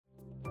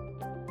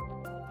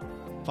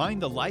Find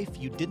the life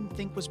you didn't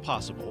think was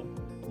possible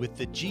with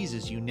the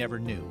Jesus you never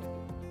knew.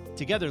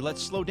 Together,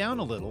 let's slow down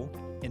a little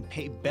and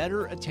pay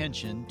better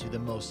attention to the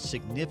most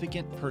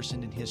significant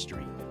person in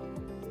history.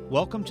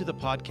 Welcome to the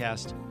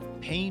podcast,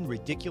 Paying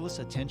Ridiculous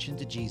Attention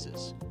to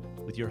Jesus,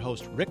 with your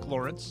host, Rick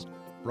Lawrence,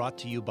 brought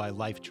to you by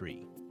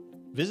Lifetree.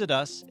 Visit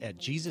us at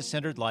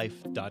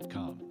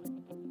JesusCenteredLife.com.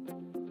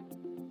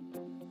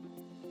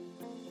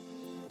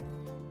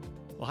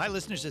 Well, hi,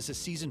 listeners. This is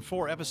Season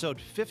 4, Episode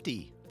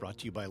 50, brought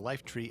to you by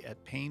Lifetree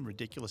at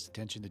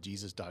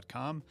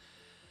PayingRidiculousAttentionToJesus.com.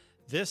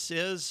 This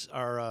is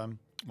our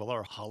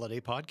holiday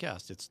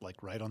podcast. It's like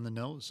right on the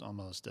nose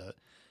almost.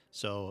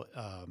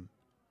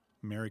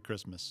 Merry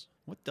Christmas.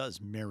 What does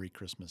Merry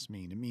Christmas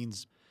mean? It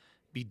means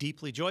be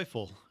deeply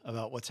joyful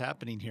about what's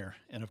happening here.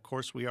 And of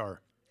course we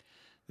are.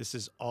 This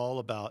is all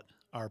about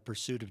our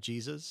pursuit of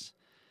Jesus.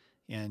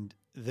 And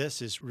this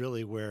is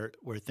really where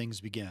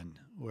things begin,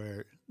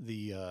 where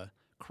the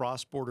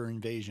cross-border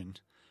invasion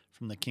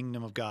from the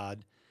kingdom of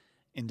God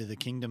into the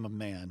kingdom of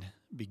man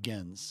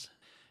begins.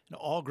 And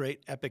all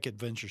great epic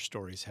adventure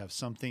stories have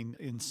something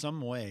in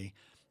some way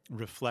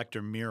reflect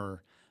or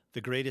mirror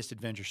the greatest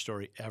adventure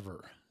story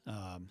ever.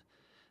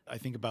 I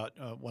think about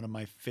one of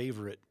my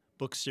favorite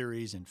book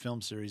series and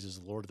film series is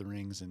Lord of the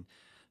Rings, and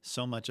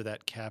so much of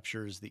that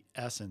captures the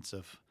essence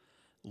of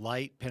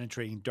light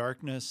penetrating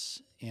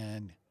darkness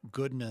and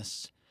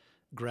goodness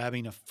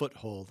grabbing a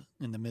foothold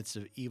in the midst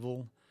of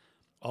evil.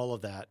 All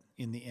of that,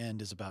 in the end,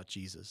 is about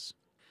Jesus.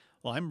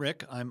 Well, I'm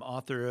Rick. I'm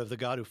author of The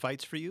God Who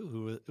Fights for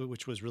You,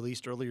 which was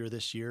released earlier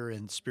this year,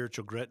 and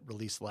Spiritual Grit,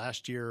 released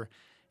last year,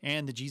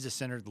 and The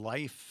Jesus-Centered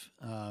Life,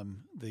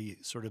 the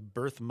sort of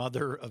birth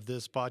mother of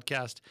this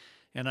podcast.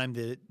 And I'm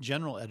the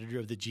general editor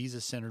of the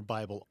Jesus-Centered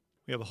Bible.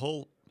 We have a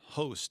whole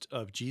host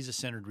of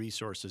Jesus-centered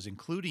resources,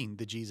 including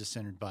the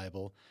Jesus-Centered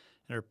Bible,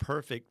 and are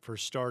perfect for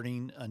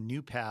starting a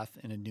new path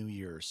in a new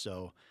year.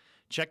 So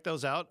check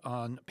those out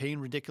on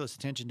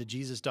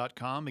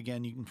PayingRidiculousAttentionToJesus.com.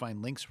 Again, you can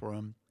find links for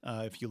them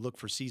if you look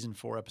for Season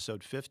 4,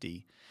 Episode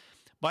 50.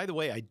 By the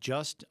way,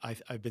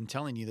 I've been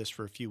telling you this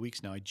for a few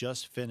weeks now. I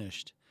just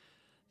finished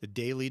the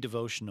daily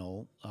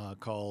devotional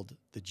called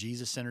the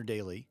Jesus Center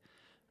Daily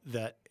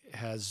that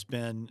has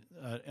been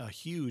a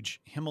huge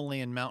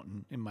Himalayan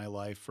mountain in my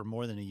life for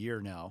more than a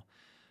year now.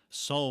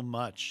 So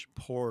much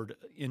poured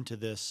into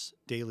this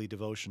daily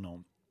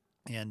devotional.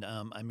 And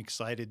I'm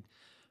excited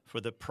for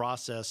the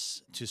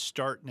process to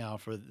start now,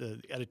 for the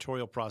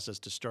editorial process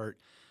to start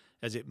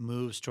as it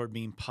moves toward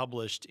being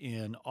published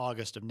in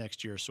August of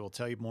next year. So we'll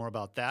tell you more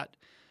about that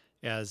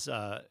as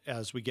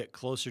we get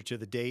closer to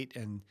the date,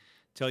 and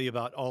tell you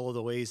about all of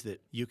the ways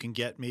that you can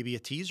get maybe a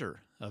teaser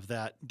of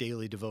that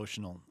daily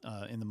devotional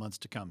in the months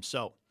to come.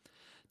 So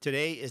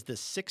today is the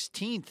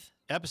 16th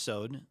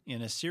episode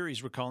in a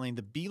series we're calling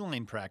the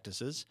Beeline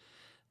Practices.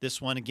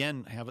 This one,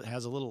 again,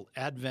 has a little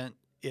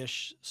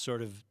Advent-ish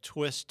sort of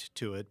twist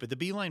to it. But the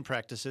Beeline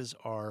Practices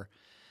are,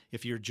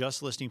 if you're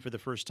just listening for the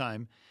first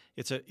time,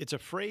 it's a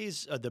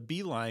phrase, the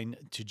beeline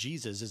to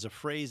Jesus is a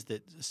phrase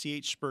that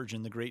C.H.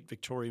 Spurgeon, the great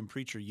Victorian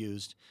preacher,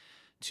 used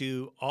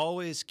to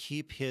always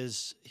keep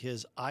his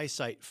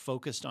eyesight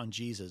focused on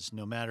Jesus,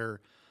 no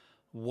matter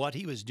what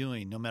he was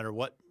doing, no matter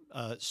what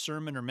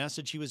sermon or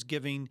message he was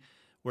giving,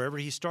 wherever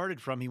he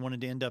started from, he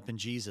wanted to end up in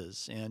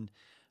Jesus. And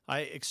I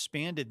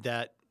expanded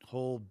that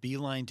whole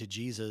beeline to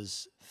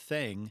Jesus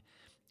thing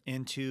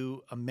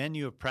into a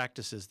menu of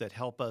practices that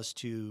help us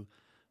to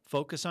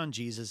focus on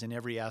Jesus in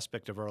every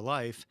aspect of our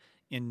life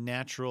in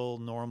natural,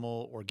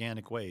 normal,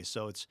 organic ways.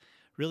 So it's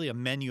really a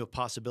menu of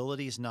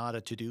possibilities, not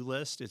a to-do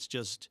list. It's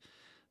just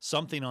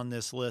something on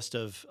this list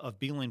of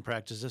beeline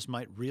practices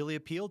might really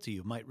appeal to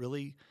you, might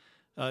really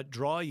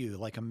draw you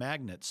like a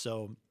magnet.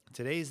 So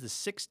today is the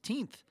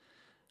 16th,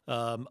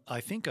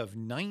 I think, of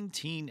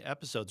 19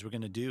 episodes we're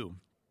going to do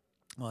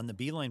on the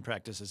beeline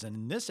practices. And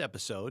in this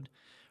episode,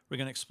 we're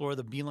going to explore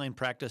the beeline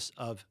practice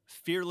of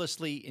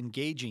fearlessly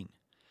engaging.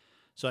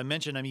 So I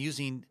mentioned I'm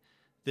using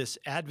this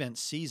Advent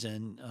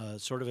season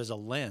sort of as a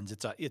lens.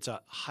 It's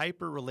a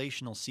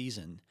hyper-relational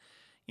season.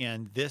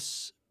 And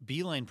this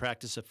beeline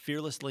practice of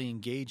fearlessly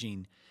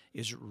engaging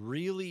is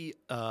really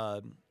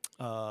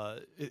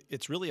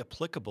it's really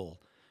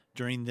applicable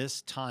during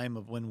this time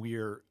of when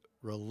we're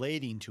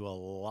relating to a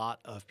lot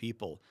of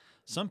people.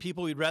 Some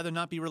people we'd rather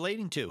not be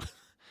relating to.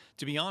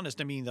 To be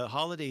honest, I mean, the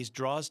holidays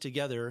draws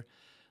together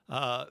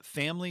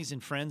families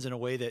and friends in a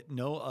way that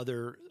no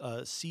other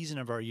season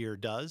of our year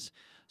does.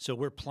 So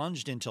we're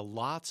plunged into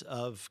lots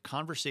of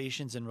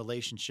conversations and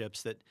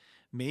relationships that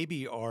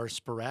maybe are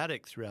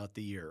sporadic throughout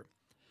the year.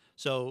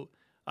 So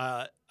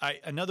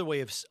another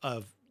way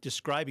of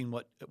describing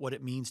what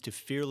it means to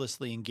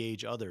fearlessly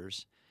engage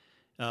others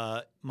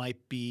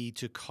might be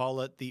to call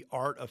it the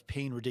art of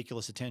paying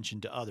ridiculous attention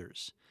to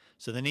others.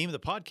 So the name of the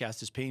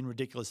podcast is Paying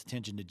Ridiculous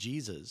Attention to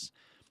Jesus.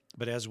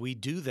 But as we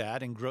do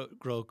that and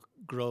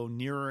grow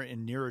nearer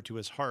and nearer to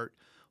his heart,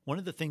 one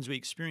of the things we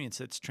experience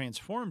that's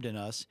transformed in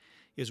us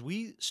is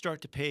we start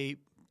to pay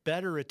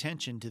better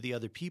attention to the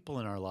other people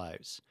in our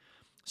lives.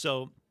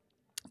 So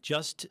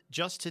just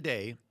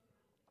today,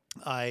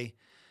 I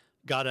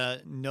got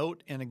a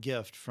note and a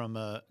gift from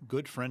a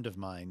good friend of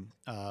mine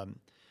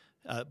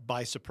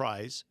by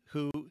surprise,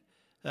 who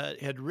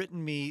had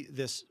written me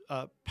this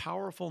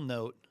powerful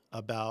note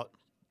about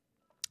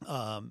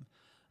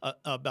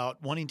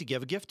wanting to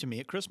give a gift to me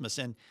at Christmas.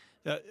 And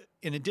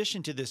in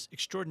addition to this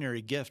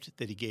extraordinary gift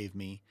that he gave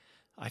me,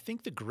 I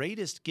think the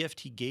greatest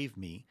gift he gave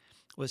me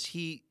was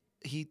he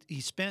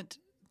spent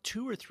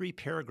 2 or 3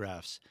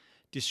 paragraphs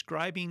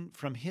describing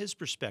from his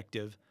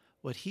perspective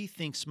what he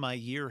thinks my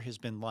year has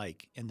been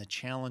like and the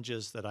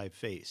challenges that I've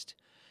faced.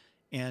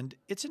 And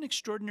it's an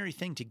extraordinary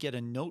thing to get a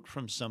note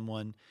from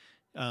someone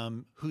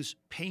who's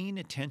paying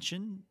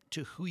attention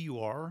to who you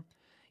are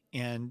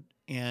and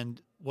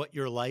what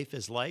your life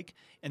is like,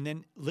 and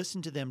then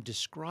listen to them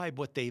describe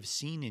what they've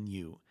seen in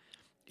you.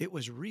 It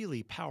was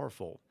really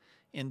powerful.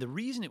 And the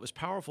reason it was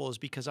powerful is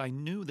because I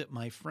knew that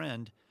my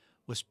friend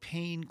was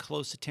paying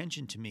close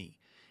attention to me.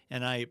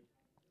 And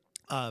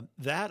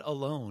that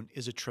alone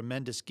is a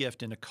tremendous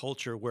gift in a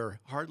culture where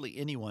hardly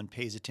anyone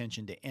pays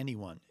attention to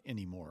anyone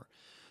anymore.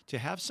 To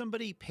have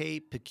somebody pay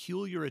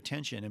peculiar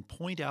attention and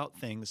point out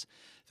things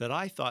that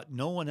I thought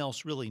no one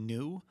else really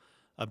knew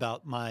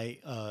about my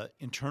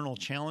internal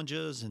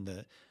challenges and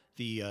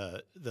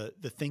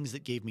the things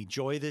that gave me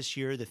joy this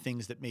year, the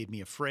things that made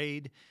me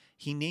afraid.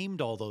 He named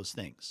all those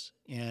things,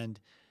 and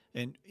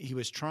he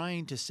was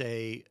trying to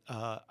say,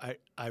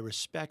 I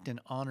respect and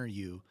honor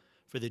you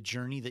for the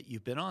journey that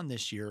you've been on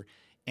this year.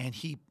 And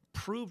he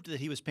proved that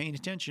he was paying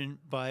attention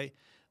by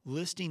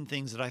listing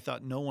things that I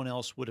thought no one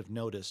else would have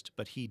noticed,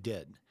 but he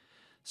did.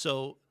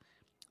 So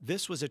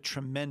this was a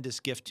tremendous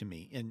gift to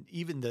me. And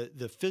even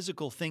the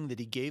physical thing that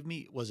he gave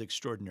me was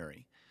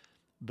extraordinary.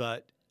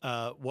 But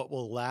what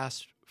will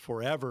last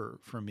forever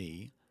for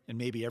me, and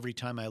maybe every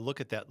time I look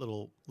at that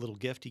little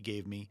gift he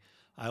gave me,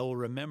 I will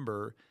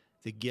remember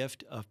the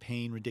gift of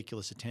paying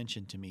ridiculous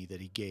attention to me that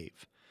he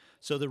gave.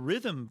 So the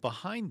rhythm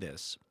behind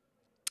this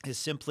is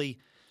simply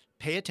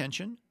pay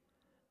attention,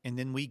 and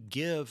then we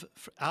give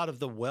out of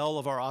the well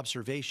of our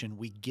observation,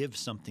 we give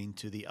something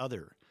to the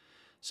other.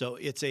 So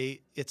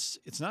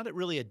it's not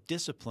really a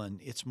discipline.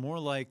 It's more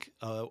like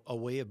a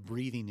way of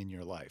breathing in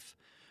your life,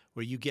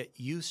 where you get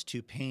used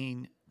to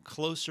paying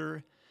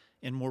closer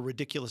and more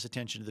ridiculous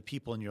attention to the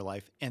people in your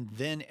life. And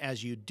then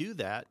as you do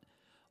that,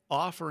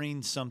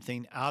 offering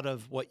something out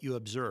of what you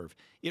observe.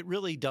 It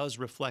really does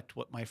reflect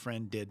what my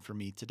friend did for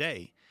me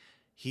today.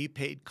 He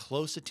paid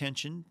close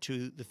attention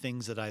to the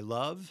things that I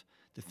love,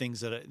 the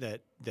things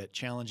that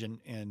challenge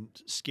and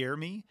scare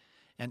me.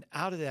 And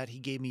out of that, he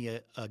gave me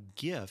a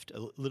gift,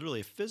 literally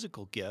a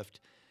physical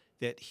gift,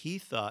 that he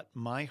thought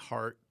my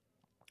heart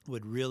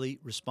would really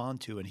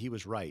respond to, and he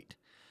was right.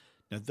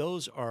 Now,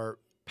 those are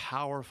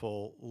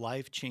powerful,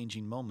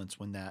 life-changing moments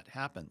when that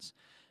happens.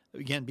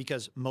 Again,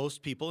 because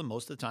most people, and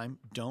most of the time,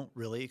 don't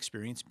really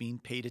experience being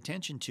paid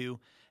attention to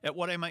at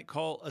what I might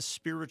call a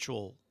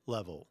spiritual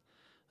level.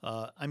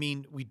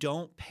 We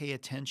don't pay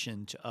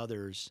attention to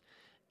others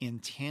in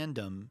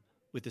tandem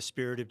with the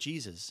Spirit of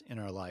Jesus in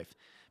our life.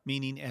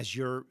 Meaning, as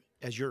you're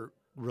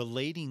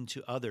relating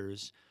to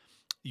others,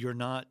 you're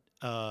not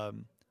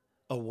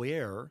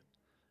aware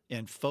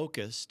and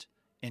focused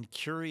and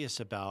curious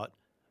about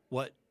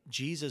what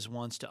Jesus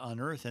wants to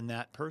unearth in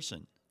that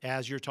person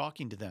as you're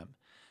talking to them.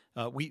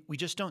 We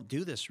just don't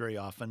do this very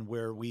often,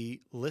 where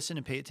we listen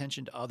and pay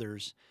attention to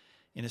others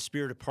in a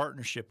spirit of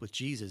partnership with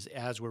Jesus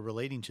as we're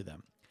relating to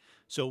them.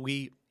 So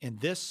we, in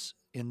this,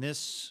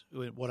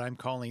 what I'm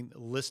calling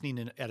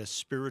listening at a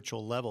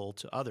spiritual level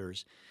to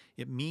others,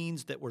 it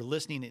means that we're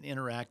listening and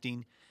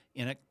interacting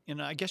in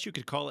I guess you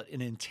could call it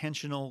an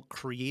intentional,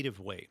 creative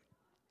way.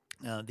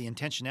 The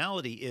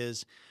intentionality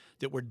is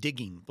that we're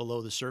digging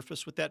below the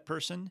surface with that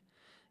person,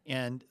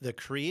 and the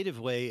creative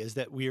way is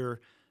that we're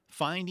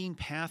finding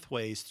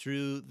pathways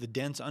through the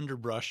dense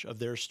underbrush of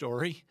their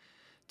story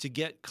to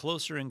get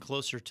closer and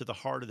closer to the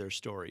heart of their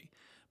story.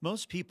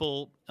 Most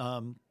people,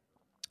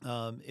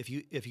 if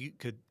you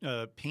could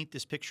paint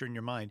this picture in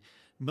your mind,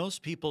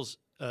 most people's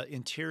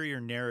interior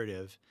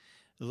narrative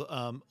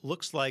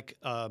looks like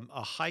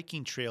a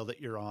hiking trail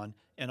that you're on,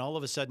 and all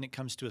of a sudden it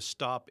comes to a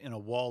stop in a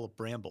wall of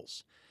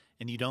brambles,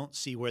 and you don't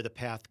see where the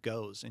path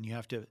goes, and you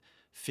have to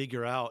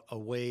figure out a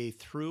way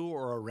through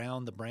or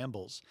around the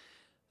brambles.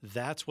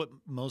 That's what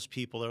most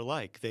people are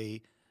like.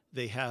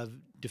 They have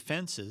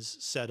defenses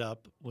set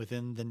up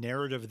within the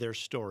narrative of their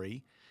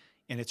story,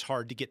 and it's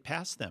hard to get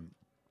past them.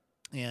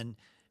 And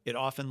it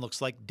often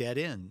looks like dead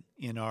end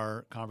in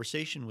our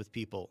conversation with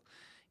people.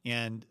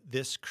 And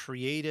this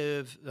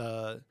creative,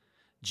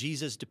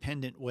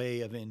 Jesus-dependent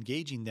way of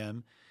engaging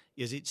them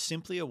is it's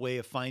simply a way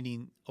of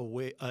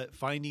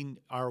finding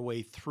our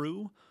way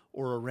through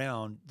or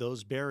around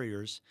those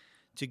barriers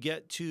to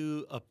get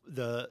to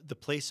the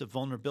place of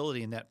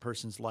vulnerability in that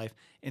person's life,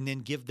 and then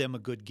give them a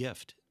good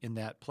gift in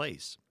that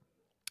place.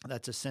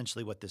 That's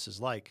essentially what this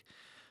is like.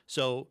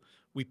 So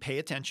we pay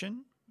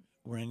attention.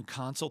 We're in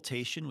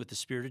consultation with the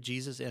Spirit of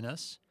Jesus in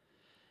us,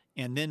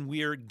 and then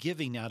we are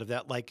giving out of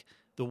that, like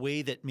the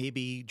way that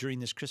maybe during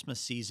this Christmas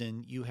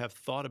season you have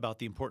thought about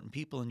the important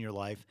people in your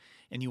life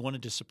and you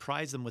wanted to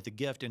surprise them with a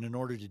gift. And in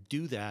order to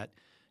do that,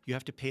 you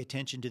have to pay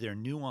attention to their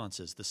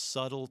nuances, the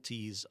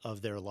subtleties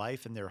of their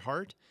life and their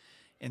heart.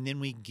 And then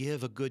we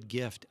give a good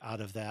gift out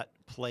of that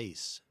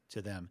place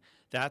to them.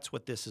 That's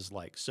what this is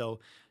like. So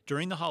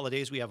during the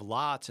holidays, we have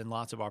lots and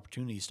lots of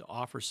opportunities to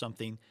offer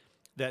something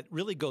that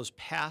really goes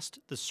past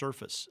the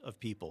surface of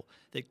people,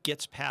 that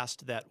gets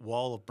past that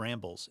wall of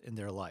brambles in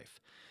their life.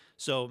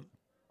 So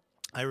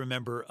I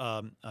remember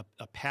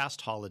a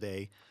past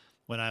holiday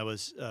when I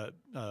was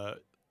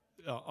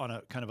on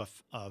a kind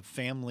of a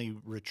family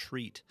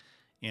retreat,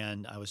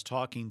 and I was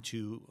talking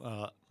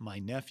to my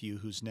nephew,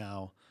 who's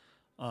now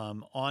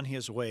on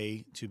his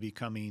way to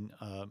becoming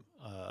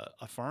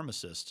a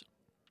pharmacist,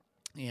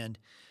 and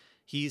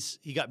he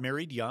got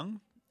married young,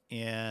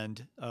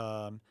 and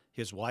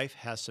his wife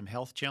has some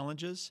health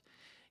challenges,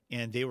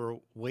 and they were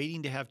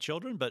waiting to have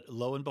children, but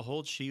lo and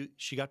behold,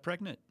 she got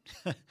pregnant.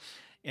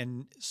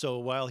 And so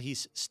while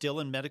he's still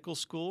in medical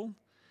school,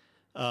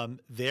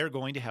 they're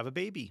going to have a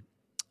baby.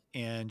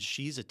 And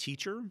she's a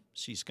teacher.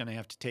 She's going to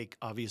have to take,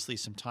 obviously,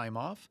 some time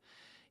off.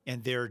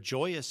 And they're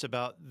joyous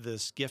about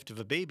this gift of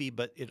a baby,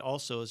 but it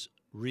also is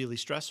really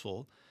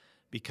stressful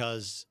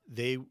because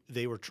they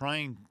were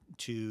trying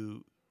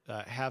to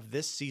have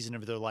this season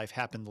of their life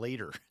happen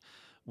later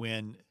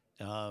when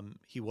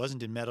he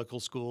wasn't in medical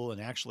school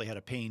and actually had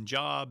a paying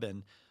job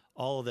and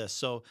all of this.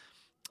 So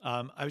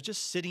I was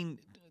just sitting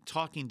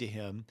talking to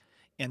him,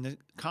 and the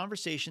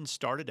conversation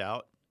started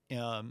out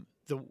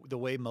the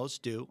way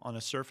most do, on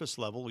a surface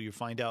level, where you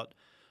find out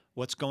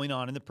what's going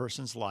on in the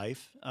person's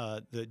life,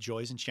 the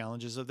joys and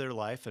challenges of their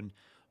life, and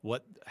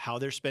how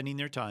they're spending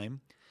their time.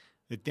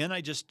 But then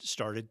I just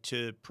started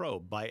to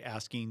probe by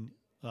asking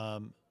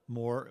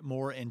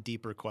more and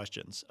deeper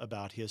questions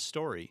about his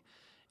story.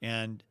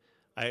 And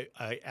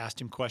I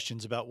asked him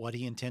questions about what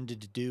he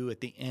intended to do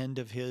at the end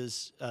of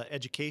his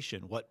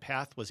education. What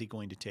path was he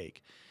going to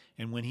take?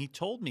 And when he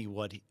told me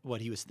what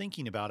he was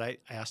thinking about, I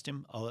asked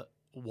him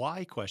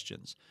why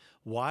questions.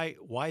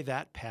 Why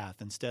that path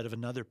instead of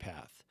another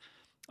path?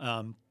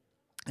 And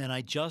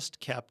I just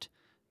kept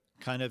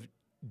kind of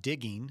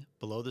digging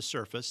below the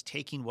surface,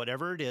 taking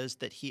whatever it is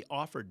that he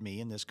offered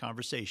me in this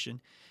conversation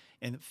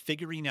and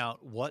figuring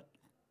out what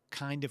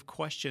kind of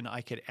question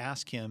I could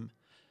ask him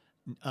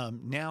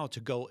now to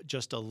go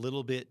just a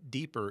little bit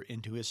deeper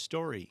into his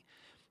story.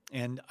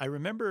 And I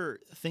remember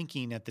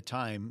thinking at the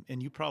time,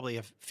 and you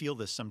probably feel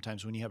this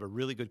sometimes when you have a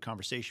really good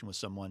conversation with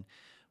someone,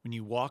 when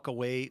you walk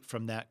away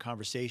from that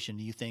conversation,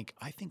 you think,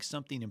 I think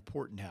something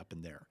important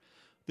happened there.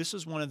 This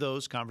is one of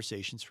those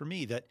conversations for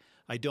me that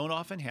I don't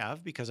often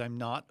have because I'm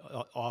not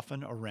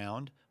often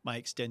around my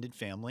extended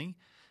family.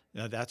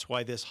 That's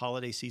why this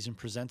holiday season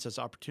presents us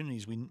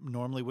opportunities we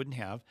normally wouldn't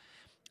have.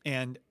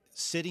 And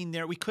sitting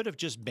there, we could have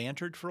just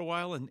bantered for a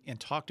while and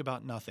talked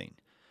about nothing,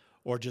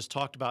 or just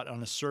talked about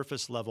on a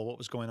surface level what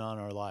was going on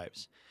in our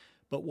lives.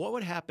 But what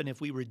would happen if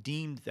we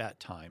redeemed that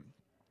time?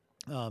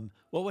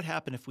 What would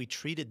happen if we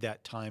treated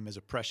that time as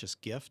a precious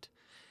gift,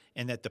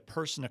 and that the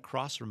person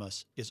across from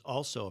us is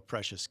also a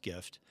precious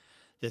gift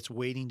that's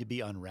waiting to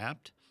be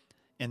unwrapped,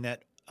 and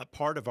that a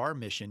part of our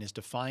mission is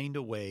to find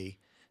a way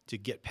to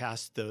get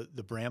past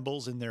the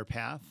brambles in their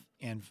path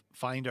and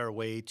find our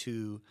way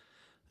to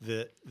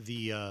the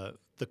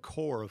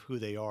core of who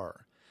they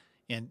are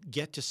and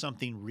get to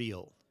something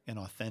real and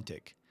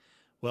authentic.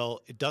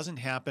 Well, it doesn't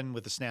happen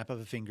with the snap of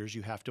the fingers.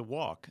 You have to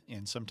walk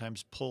and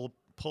sometimes pull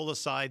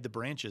aside the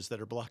branches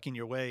that are blocking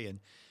your way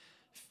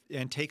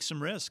and take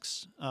some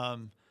risks,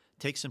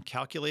 take some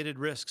calculated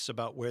risks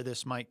about where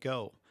this might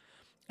go.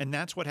 And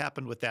that's what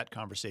happened with that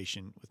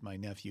conversation with my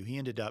nephew. He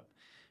ended up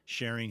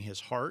sharing his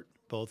heart,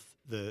 both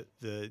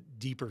the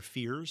deeper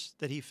fears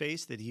that he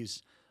faced, that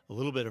he's a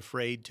little bit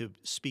afraid to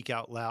speak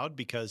out loud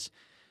because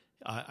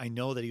I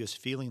know that he was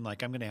feeling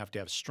like I'm going to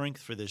have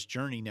strength for this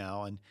journey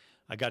now, and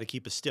I got to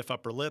keep a stiff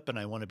upper lip, and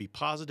I want to be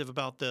positive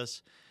about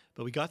this.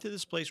 But we got to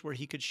this place where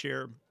he could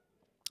share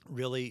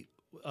really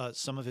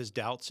some of his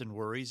doubts and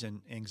worries and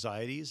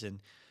anxieties, and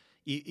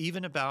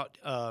even about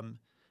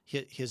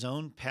his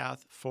own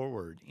path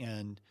forward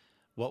and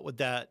what would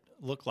that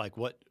look like?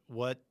 What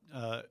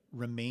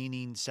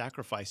remaining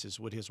sacrifices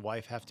would his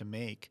wife have to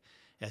make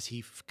as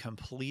he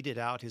completed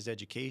out his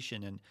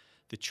education, and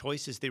the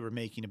choices they were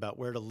making about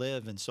where to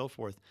live and so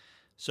forth.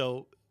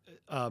 So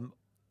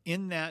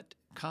in that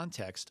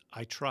context,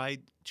 I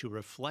tried to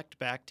reflect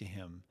back to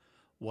him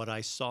what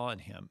I saw in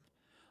him,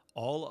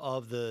 all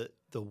of the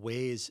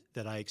ways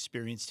that I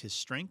experienced his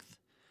strength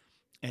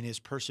and his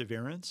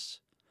perseverance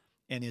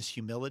and his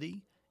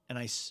humility, and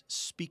I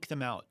speak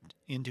them out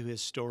into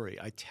his story.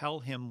 I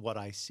tell him what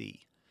I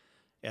see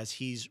as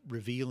he's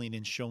revealing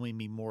and showing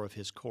me more of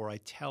his core. I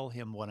tell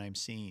him what I'm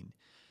seeing.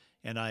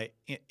 And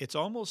it's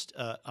almost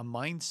a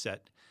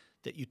mindset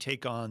that you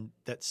take on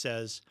that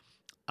says,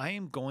 I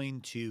am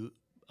going to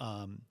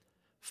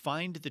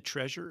find the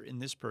treasure in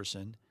this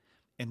person,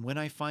 and when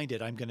I find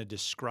it, I'm going to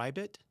describe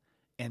it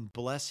and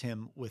bless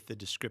him with the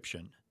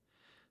description.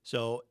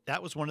 So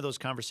that was one of those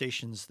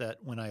conversations that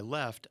when I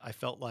left, I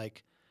felt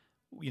like,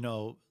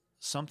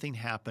 something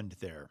happened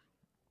there.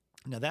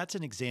 Now, that's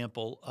an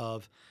example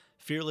of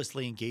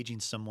fearlessly engaging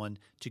someone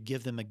to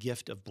give them a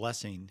gift of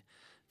blessing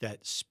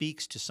that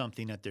speaks to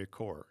something at their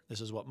core.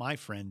 This is what my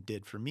friend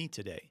did for me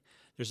today.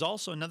 There's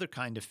also another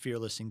kind of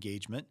fearless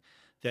engagement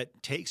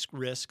that takes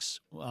risks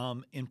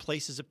in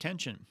places of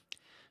tension.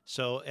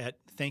 So at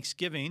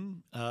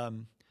Thanksgiving,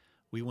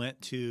 we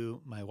went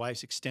to my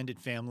wife's extended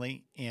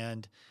family,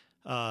 and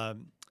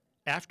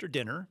after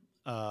dinner,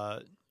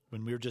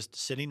 when we were just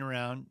sitting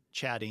around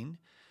chatting,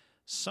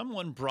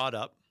 someone brought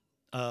up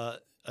in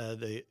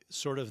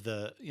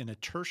a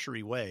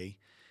tertiary way,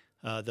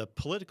 the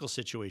political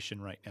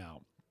situation right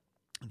now.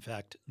 In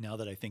fact, now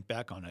that I think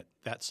back on it,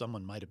 that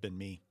someone might have been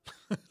me.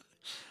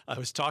 I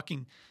was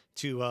talking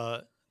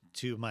to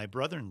my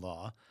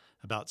brother-in-law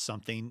about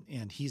something,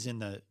 and he's in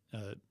the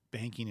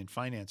banking and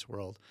finance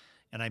world,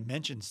 and I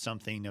mentioned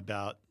something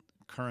about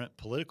current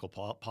political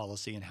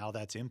policy and how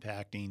that's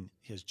impacting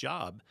his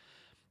job.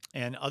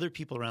 And other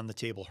people around the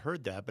table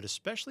heard that, but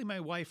especially my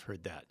wife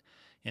heard that.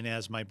 And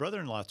as my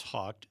brother-in-law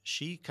talked,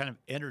 she kind of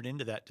entered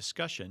into that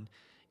discussion.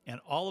 And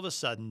all of a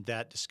sudden,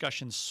 that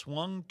discussion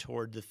swung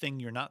toward the thing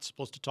you're not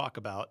supposed to talk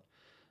about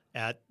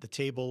at the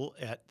table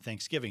at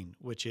Thanksgiving,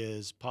 which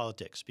is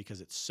politics,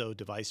 because it's so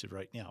divisive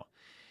right now.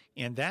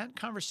 And that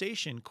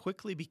conversation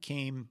quickly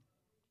became,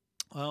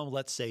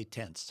 let's say,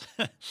 tense.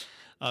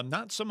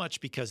 Not so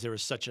much because there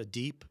was such a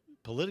deep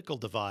political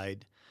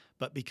divide,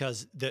 but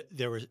because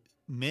there were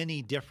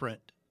many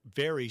different,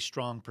 very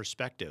strong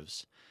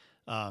perspectives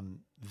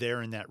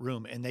there in that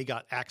room, and they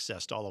got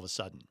accessed all of a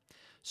sudden.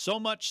 So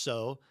much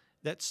so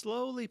that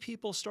slowly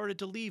people started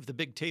to leave the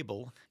big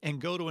table and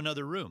go to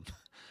another room.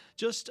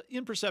 Just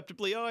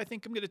imperceptibly, I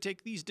think I'm going to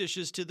take these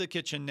dishes to the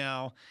kitchen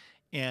now.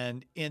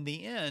 And in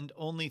the end,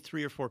 only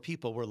 3 or 4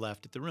 people were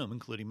left at the room,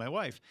 including my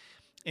wife.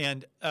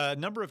 And a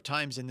number of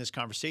times in this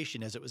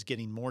conversation, as it was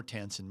getting more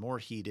tense and more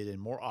heated and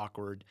more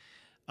awkward,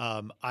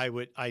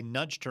 I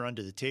nudged her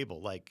under the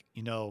table, like,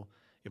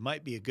 it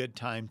might be a good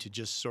time to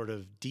just sort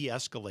of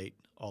de-escalate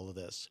all of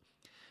this.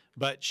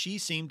 But she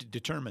seemed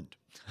determined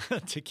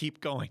to keep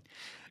going.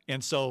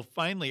 And so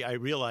finally I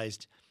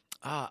realized,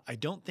 I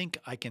don't think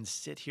I can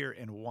sit here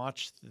and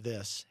watch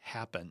this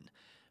happen,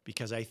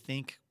 because I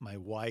think my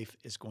wife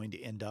is going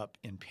to end up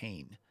in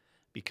pain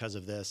because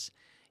of this.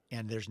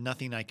 And there's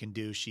nothing I can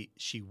do.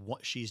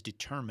 She's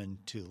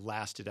determined to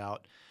last it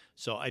out.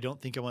 So I don't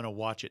think I want to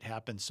watch it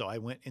happen. So I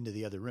went into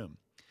the other room.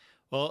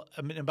 Well,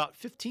 in about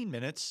 15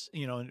 minutes,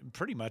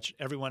 pretty much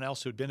everyone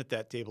else who'd been at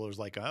that table was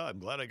like, I'm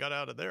glad I got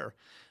out of there.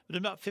 But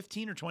in about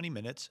 15 or 20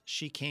 minutes,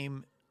 she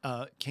came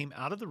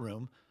out of the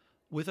room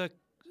with a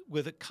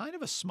kind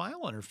of a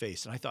smile on her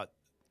face. And I thought,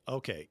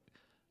 okay,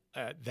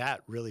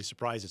 that really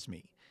surprises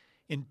me.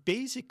 And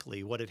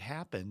basically what had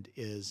happened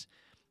is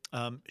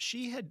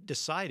she had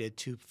decided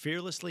to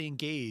fearlessly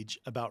engage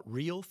about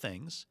real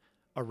things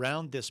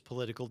around this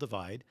political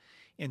divide.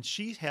 And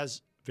she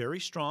has very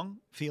strong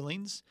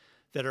feelings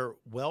that are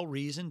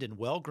well-reasoned and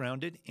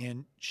well-grounded.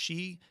 And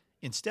she,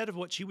 instead of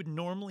what she would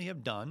normally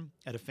have done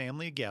at a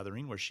family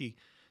gathering where she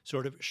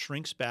sort of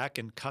shrinks back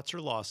and cuts her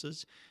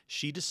losses,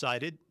 she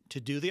decided to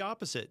do the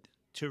opposite,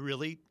 to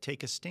really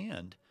take a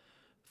stand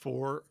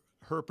for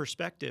her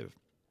perspective.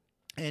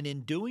 And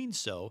in doing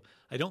so,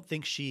 I don't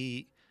think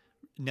she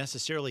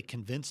necessarily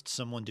convinced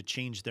someone to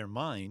change their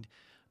mind,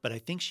 but I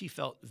think she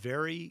felt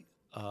very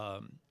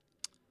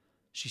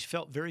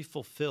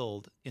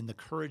fulfilled in the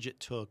courage it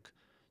took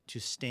to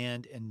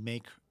stand and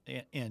make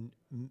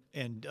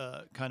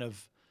kind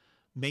of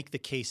make the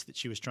case that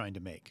she was trying to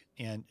make.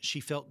 And she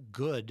felt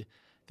good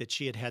that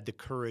she had the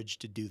courage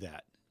to do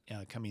that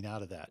coming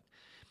out of that.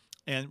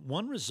 And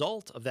one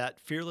result of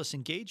that fearless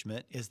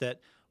engagement is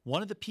that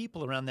one of the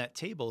people around that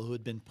table who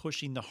had been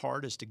pushing the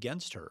hardest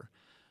against her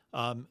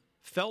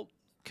felt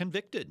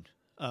convicted,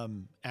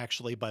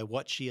 actually, by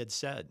what she had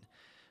said.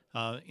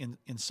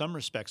 In some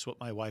respects, what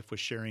my wife was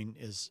sharing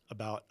is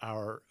about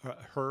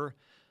her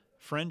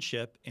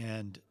friendship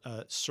and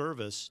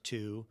service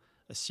to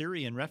a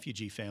Syrian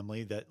refugee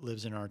family that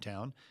lives in our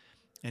town.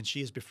 And she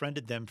has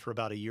befriended them for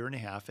about 1.5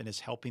 years and is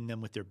helping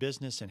them with their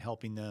business and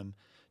helping them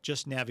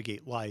just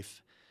navigate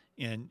life.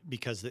 And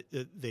because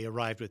they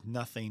arrived with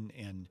nothing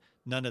and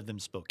none of them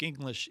spoke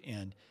English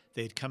and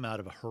they'd come out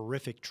of a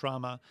horrific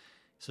trauma.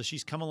 So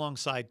she's come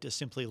alongside to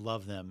simply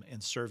love them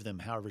and serve them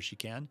however she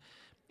can.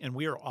 And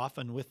we are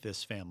often with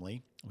this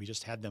family. We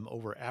just had them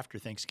over after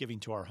Thanksgiving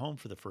to our home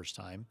for the first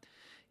time.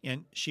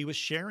 And she was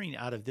sharing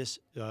out of this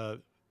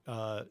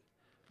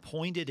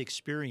pointed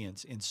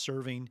experience in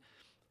serving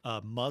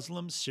a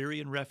Muslim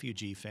Syrian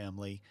refugee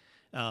family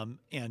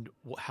and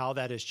how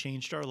that has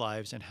changed our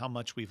lives and how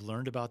much we've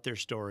learned about their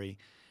story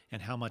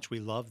and how much we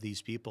love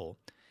these people.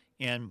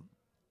 And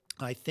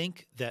I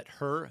think that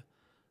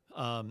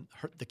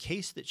the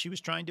case that she was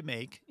trying to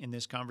make in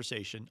this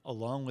conversation,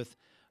 along with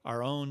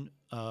our own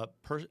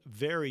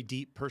very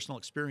deep personal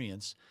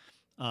experience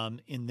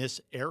in this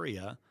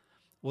area,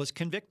 was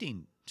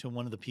convicting to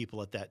one of the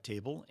people at that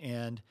table.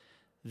 And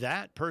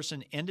that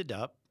person ended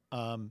up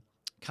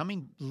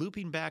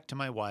looping back to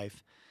my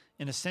wife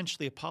and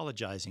essentially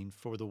apologizing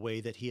for the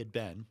way that he had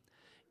been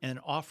and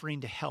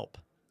offering to help.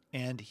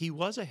 And he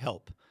was a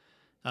help.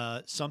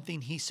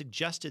 Something he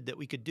suggested that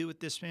we could do with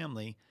this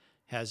family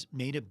has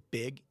made a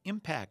big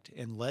impact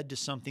and led to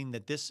something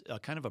that this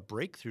kind of a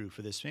breakthrough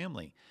for this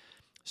family.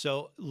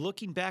 So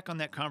looking back on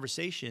that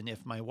conversation,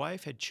 if my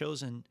wife had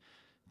chosen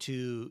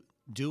to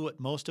do what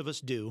most of us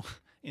do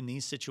in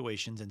these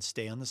situations and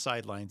stay on the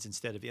sidelines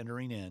instead of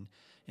entering in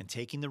and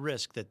taking the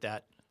risk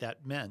that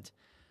meant,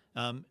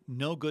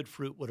 no good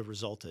fruit would have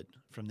resulted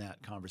from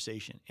that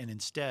conversation. And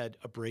instead,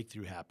 a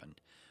breakthrough happened.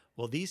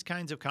 Well, these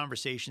kinds of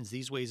conversations,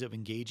 these ways of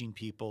engaging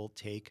people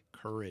take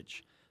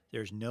courage.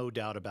 There's no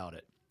doubt about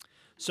it.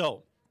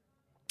 So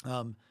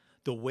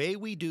the way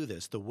we do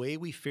this, the way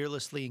we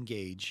fearlessly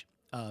engage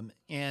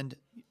and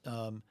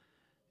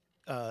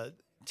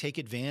take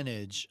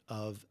advantage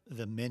of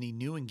the many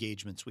new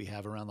engagements we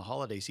have around the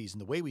holiday season,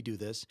 the way we do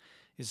this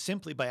is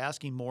simply by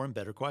asking more and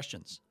better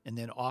questions and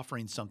then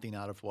offering something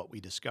out of what we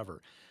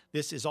discover.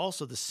 This is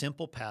also the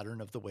simple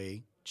pattern of the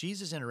way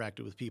Jesus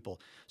interacted with people.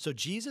 So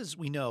Jesus,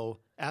 we know,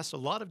 asked a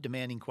lot of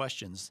demanding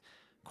questions,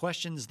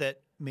 questions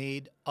that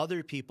made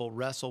other people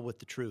wrestle with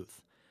the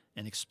truth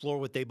and explore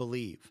what they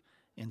believe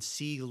and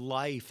see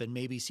life and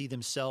maybe see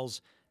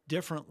themselves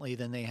differently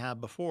than they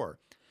have before.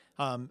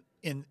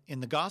 In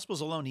the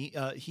Gospels alone,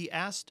 he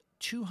asked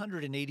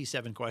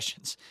 287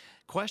 questions.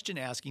 Question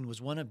asking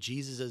was one of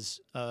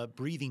Jesus's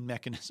breathing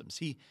mechanisms.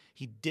 He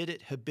did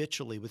it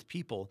habitually with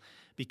people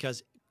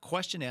because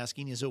question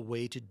asking is a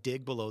way to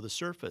dig below the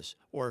surface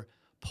or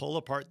pull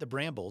apart the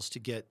brambles to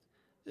get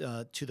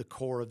to the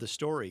core of the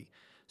story.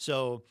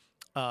 So,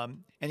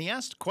 and he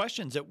asked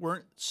questions that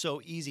weren't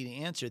so easy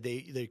to answer.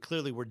 They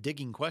clearly were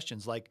digging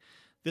questions, like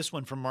this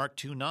one from Mark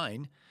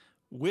 2:9,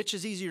 which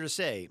is easier to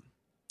say?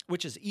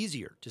 Which is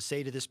easier to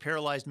say to this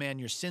paralyzed man,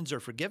 your sins are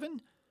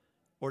forgiven,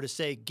 or to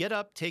say, get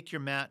up, take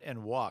your mat,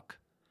 and walk?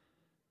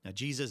 Now,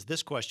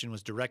 this question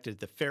was directed at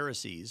the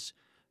Pharisees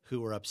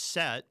who were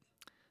upset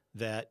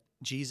that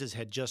Jesus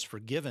had just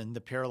forgiven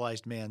the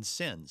paralyzed man's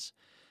sins.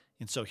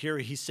 And so here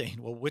he's saying,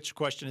 well, which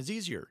question is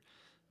easier?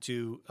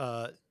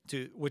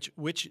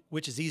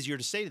 Which is easier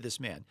to say to this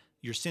man?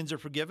 Your sins are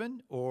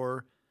forgiven,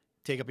 or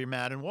take up your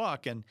mat and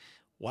walk? And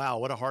wow,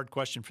 what a hard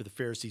question for the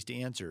Pharisees to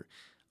answer.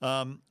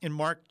 In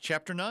Mark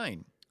chapter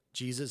 9,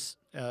 Jesus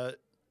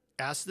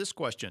asked this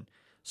question: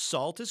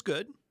 salt is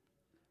good,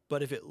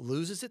 but if it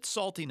loses its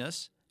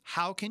saltiness,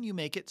 how can you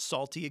make it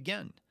salty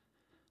again?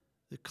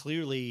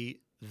 Clearly,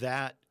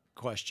 that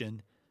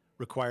question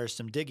requires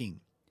some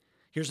digging.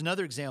 Here's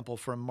another example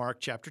from Mark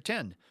chapter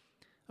 10.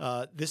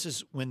 This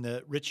is when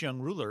the rich young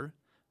ruler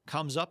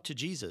comes up to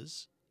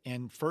Jesus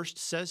and first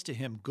says to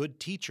him, good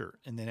teacher,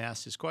 and then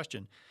asks his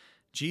question.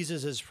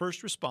 Jesus'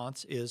 first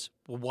response is,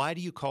 well, why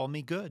do you call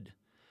me good?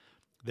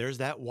 There's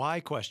that why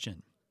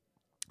question.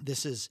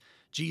 This is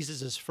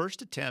Jesus'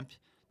 first attempt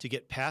to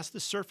get past the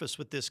surface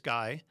with this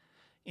guy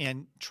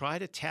and try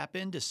to tap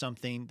into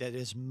something that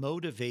is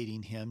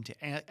motivating him to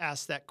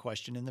ask that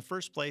question in the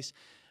first place.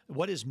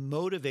 What is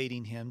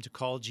motivating him to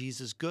call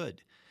Jesus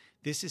good?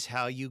 This is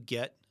how you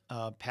get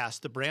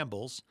past the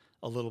brambles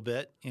a little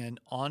bit and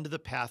onto the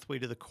pathway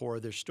to the core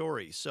of their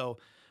story. So,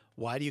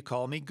 why do you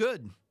call me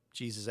good?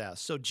 Jesus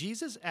asks. So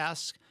Jesus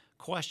asks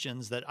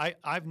questions that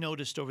I've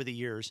noticed over the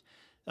years.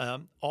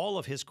 All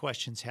of his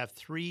questions have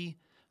three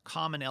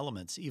common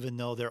elements, even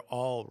though they're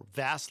all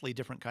vastly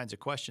different kinds of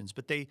questions.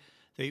 But they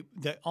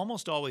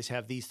almost always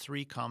have these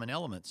three common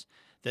elements: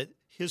 that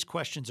his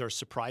questions are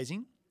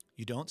surprising,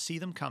 you don't see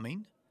them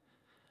coming.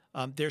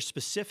 They're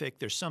specific.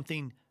 There's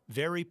something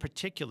very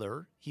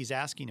particular he's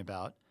asking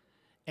about,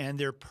 and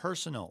they're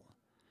personal,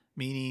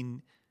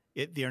 meaning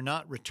they're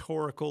not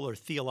rhetorical or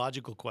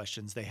theological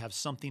questions. They have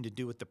something to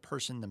do with the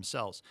person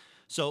themselves.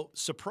 So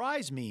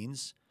surprise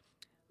means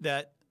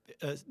that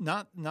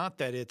not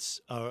that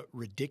it's a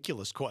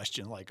ridiculous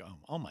question like,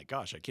 oh my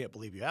gosh, I can't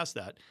believe you asked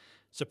that.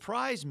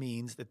 Surprise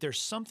means that there's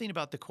something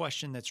about the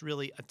question that's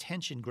really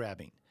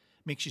attention-grabbing,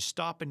 makes you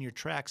stop in your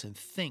tracks and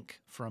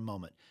think for a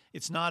moment.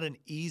 It's not an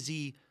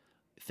easy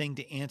thing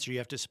to answer. You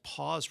have to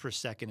pause for a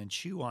second and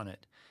chew on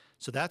it.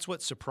 So that's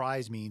what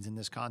surprise means in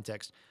this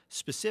context.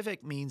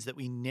 Specific means that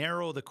we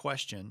narrow the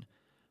question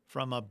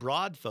from a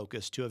broad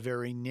focus to a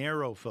very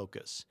narrow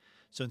focus.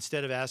 So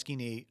instead of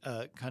asking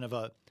a kind of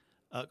a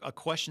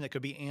question that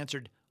could be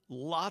answered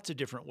lots of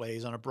different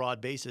ways on a broad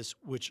basis,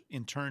 which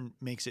in turn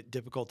makes it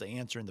difficult to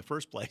answer in the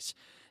first place,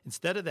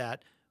 instead of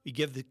that, we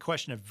give the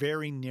question a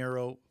very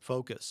narrow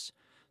focus.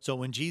 So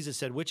when Jesus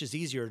said, which is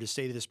easier, to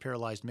say to this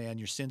paralyzed man,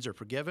 your sins are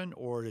forgiven,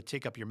 or to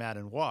take up your mat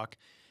and walk,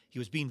 he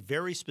was being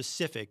very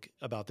specific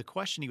about the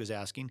question he was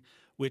asking,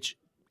 which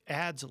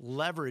adds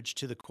leverage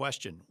to the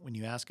question when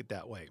you ask it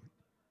that way.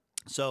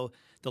 So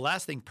the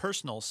last thing,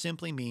 personal,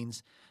 simply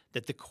means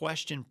that the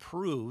question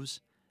proves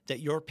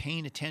that you're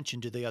paying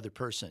attention to the other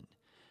person,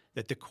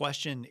 that the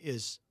question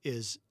is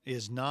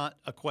not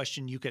a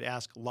question you could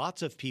ask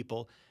lots of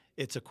people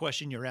It's a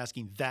question you're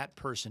asking that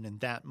person in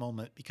that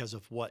moment because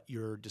of what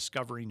you're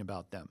discovering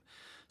about them.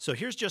 So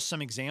here's just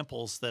some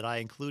examples that I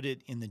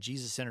included in the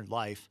Jesus-centered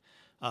life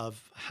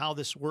of how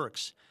this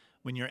works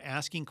when you're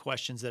asking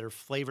questions that are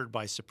flavored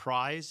by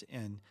surprise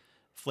and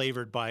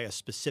flavored by a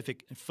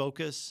specific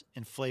focus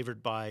and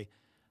flavored by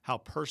how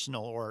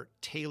personal or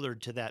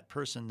tailored to that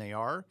person they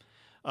are.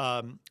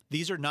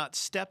 These are not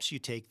steps you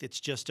take. It's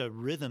just a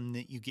rhythm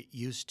that you get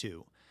used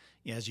to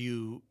as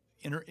you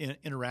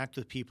interact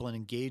with people and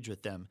engage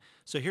with them.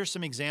 So here's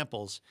some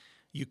examples.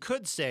 You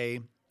could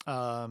say,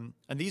 and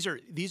these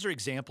are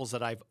examples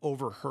that I've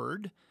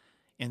overheard,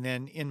 and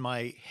then in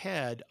my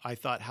head, I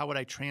thought, how would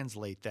I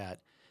translate that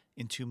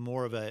into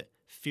more of a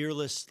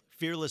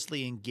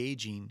fearlessly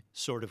engaging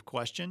sort of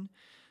question?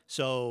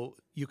 So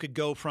you could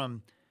go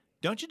from,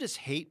 don't you just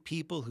hate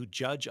people who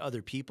judge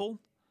other people?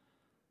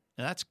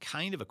 Now that's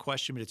kind of a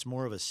question, but it's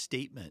more of a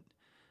statement.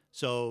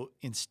 So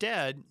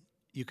instead,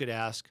 you could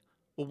ask,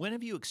 well, when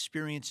have you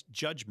experienced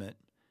judgment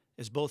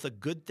as both a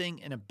good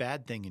thing and a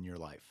bad thing in your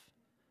life?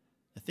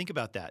 Now think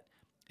about that.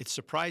 It's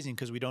surprising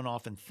because we don't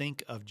often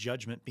think of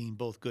judgment being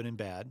both good and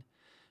bad.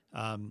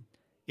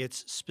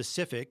 It's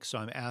specific, so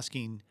I'm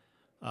asking,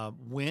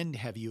 when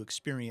have you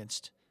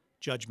experienced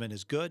judgment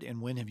as good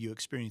and when have you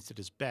experienced it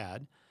as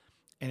bad?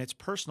 And it's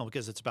personal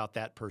because it's about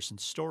that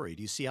person's story.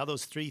 Do you see how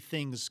those three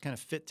things kind of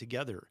fit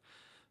together?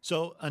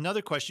 So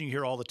another question you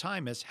hear all the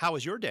time is, how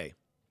was your day?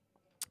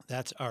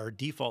 That's our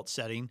default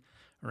setting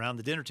around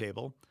the dinner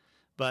table.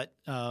 But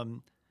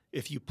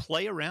if you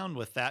play around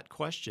with that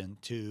question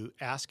to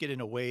ask it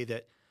in a way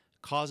that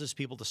causes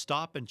people to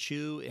stop and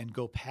chew and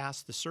go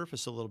past the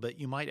surface a little bit,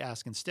 you might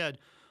ask instead,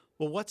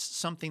 well, what's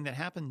something that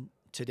happened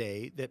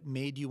today that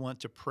made you want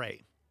to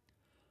pray?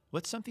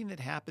 What's something that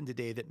happened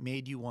today that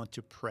made you want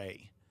to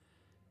pray?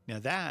 Now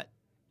that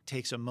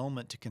takes a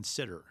moment to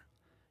consider.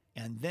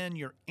 And then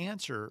your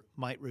answer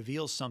might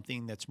reveal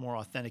something that's more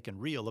authentic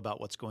and real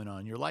about what's going on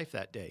in your life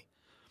that day.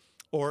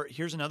 Or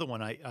here's another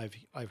one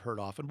I've heard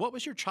often. What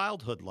was your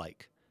childhood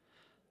like?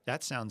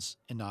 That sounds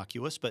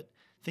innocuous, but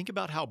think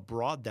about how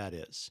broad that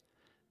is.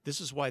 This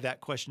is why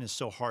that question is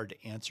so hard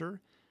to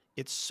answer.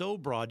 It's so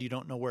broad you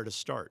don't know where to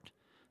start.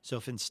 So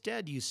if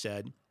instead you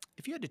said,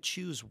 if you had to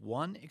choose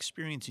one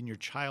experience in your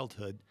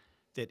childhood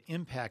that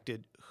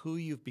impacted who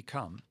you've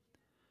become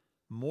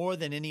more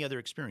than any other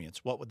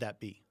experience, what would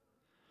that be?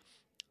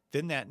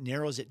 Then that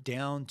narrows it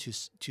down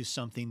to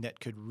something that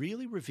could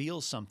really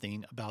reveal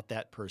something about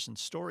that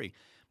person's story.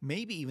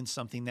 Maybe even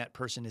something that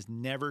person has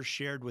never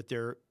shared with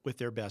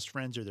their best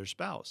friends or their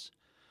spouse.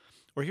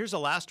 Or here's the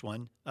last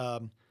one.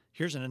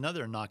 Here's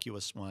another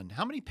innocuous one.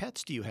 How many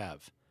pets do you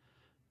have?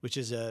 Which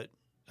is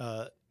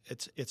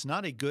it's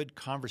not a good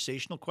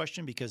conversational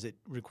question because it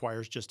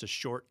requires just a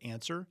short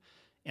answer,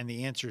 and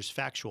the answer is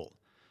factual.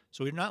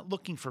 So we're not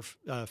looking for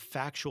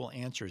factual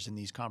answers in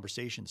these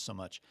conversations so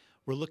much.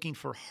 We're looking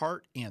for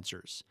heart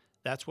answers.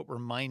 That's what we're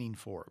mining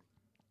for.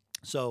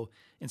 So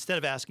instead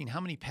of asking,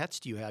 how many pets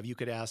do you have? You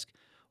could ask,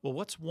 well,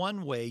 what's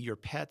one way your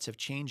pets have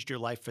changed your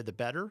life for the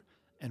better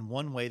and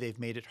one way they've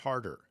made it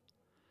harder?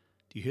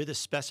 Do you hear the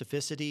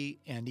specificity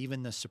and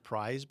even the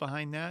surprise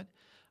behind that?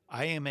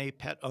 I am a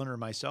pet owner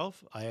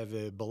myself. I have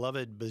a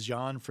beloved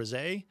Bichon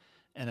Frise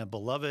and a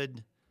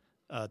beloved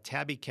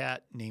tabby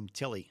cat named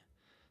Tilly.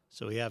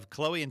 So we have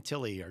Chloe and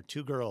Tilly, our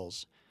two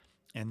girls,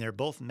 and they're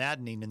both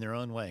maddening in their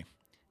own way.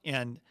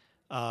 And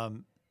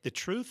the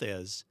truth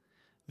is,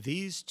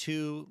 these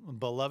two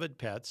beloved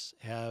pets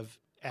have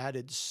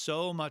added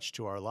so much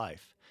to our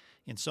life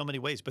in so many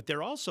ways, but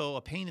they're also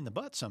a pain in the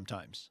butt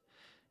sometimes.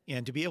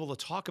 And to be able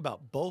to talk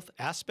about both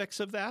aspects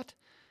of that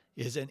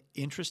is an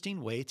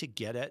interesting way to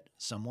get at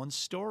someone's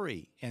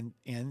story. And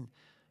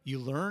you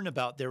learn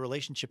about their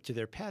relationship to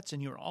their pets,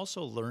 and you're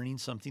also learning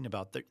something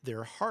about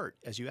their heart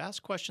as you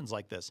ask questions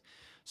like this.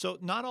 So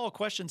not all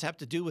questions have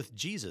to do with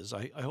Jesus.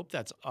 I hope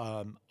that's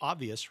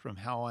obvious from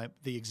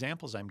the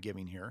examples I'm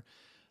giving here.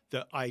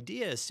 The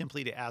idea is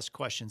simply to ask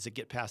questions that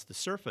get past the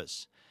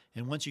surface.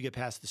 And once you get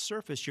past the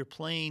surface, you're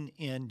playing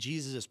in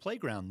Jesus'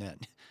 playground then.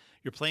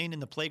 You're playing in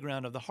the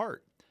playground of the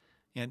heart.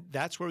 And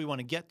that's where we want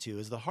to get to,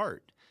 is the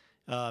heart.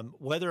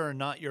 Whether or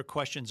not your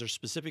questions are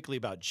specifically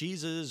about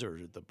Jesus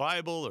or the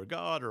Bible or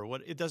God or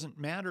what, it doesn't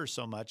matter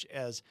so much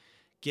as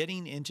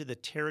getting into the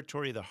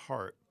territory of the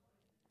heart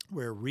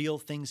where real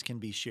things can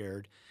be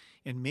shared.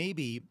 And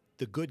maybe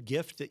the good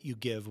gift that you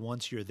give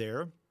once you're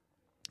there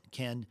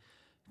can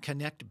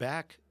connect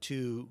back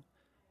to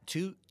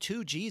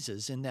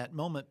Jesus in that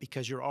moment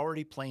because you're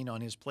already playing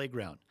on his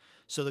playground.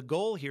 So the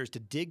goal here is to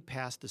dig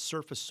past the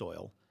surface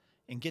soil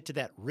and get to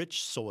that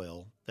rich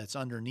soil that's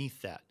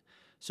underneath that.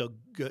 So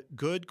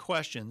good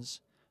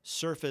questions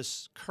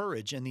surface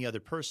courage in the other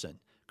person.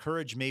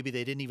 Courage maybe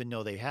they didn't even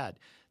know they had.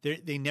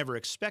 They never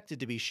expected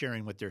to be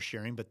sharing what they're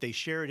sharing, but they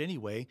share it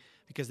anyway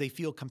because they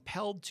feel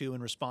compelled to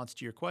in response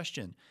to your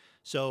question.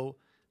 So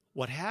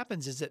what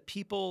happens is that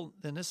people,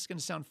 and this is going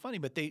to sound funny,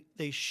 but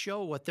they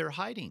show what they're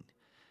hiding.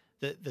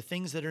 The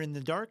things that are in the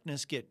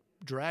darkness get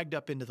dragged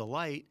up into the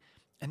light,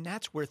 and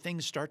that's where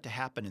things start to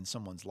happen in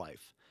someone's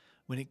life.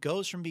 When it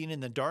goes from being in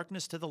the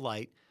darkness to the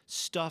light,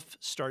 stuff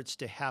starts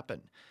to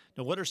happen.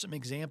 Now, what are some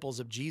examples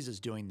of Jesus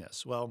doing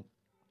this? Well,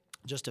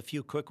 just a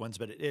few quick ones,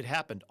 but it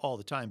happened all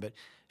the time. But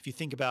if you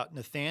think about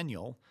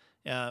Nathanael,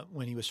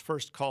 when he was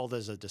first called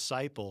as a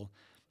disciple,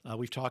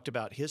 we've talked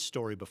about his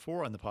story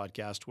before on the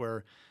podcast,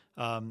 where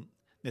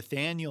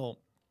Nathanael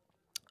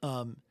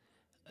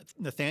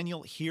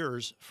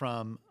hears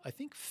from, I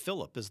think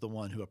Philip is the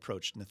one who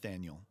approached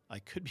Nathanael. I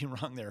could be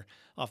wrong there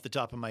off the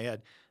top of my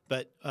head,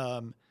 but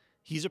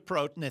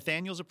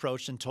Nathanael's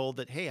approached and told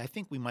that, hey, I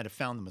think we might have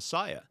found the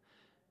Messiah.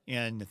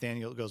 And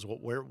Nathanael goes, well,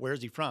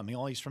 where's he from?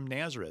 He's from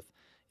Nazareth.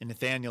 And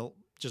Nathanael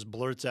just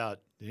blurts out,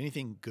 did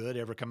anything good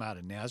ever come out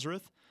of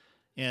Nazareth?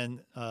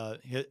 And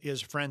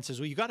his friend says,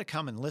 well, you got to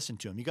come and listen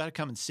to him. You got to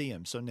come and see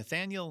him. So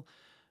Nathanael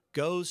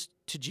goes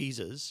to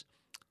Jesus,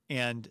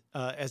 and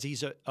as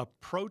he's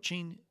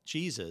approaching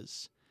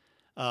Jesus,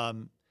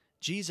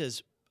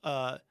 Jesus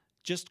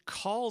just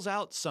calls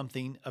out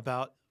something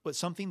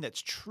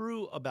that's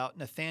true about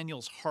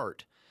Nathanael's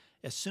heart.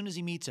 As soon as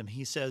he meets him,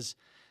 he says,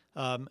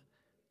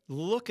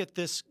 look at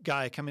this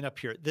guy coming up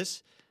here.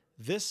 This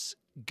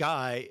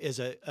guy is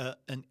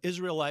an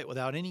Israelite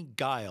without any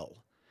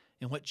guile.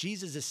 And what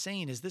Jesus is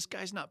saying is, this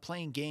guy's not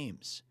playing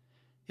games.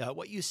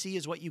 What you see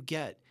is what you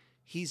get.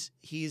 He's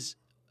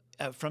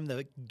from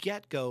the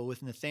get-go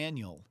with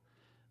Nathanael,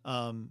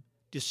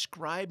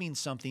 describing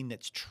something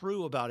that's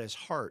true about his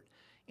heart,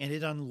 and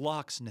it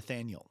unlocks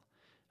Nathanael.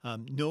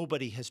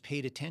 Nobody has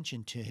paid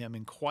attention to him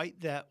in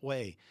quite that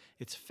way.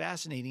 It's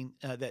fascinating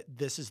that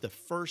this is the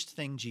first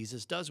thing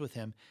Jesus does with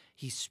him.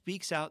 He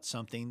speaks out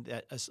something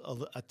that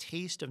a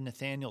taste of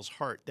Nathanael's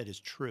heart that is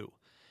true,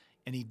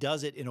 and he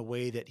does it in a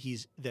way that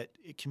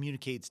it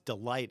communicates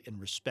delight and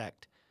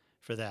respect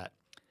for that.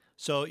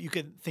 So you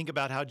could think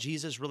about how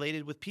Jesus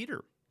related with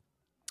Peter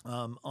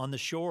on the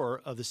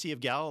shore of the Sea of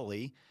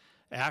Galilee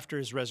after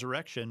his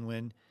resurrection,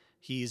 when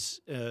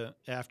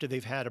after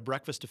they've had a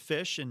breakfast of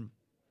fish, and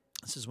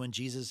this is when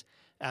Jesus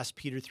asked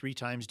Peter 3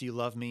 times, do you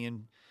love me?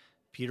 And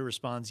Peter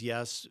responds,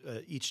 yes,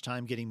 each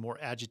time getting more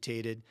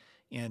agitated.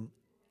 And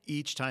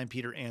each time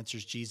Peter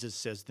answers, Jesus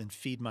says, then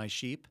feed my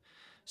sheep.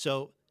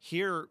 So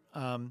here,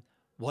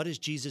 what is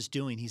Jesus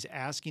doing? He's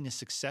asking a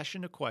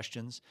succession of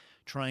questions,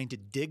 trying to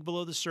dig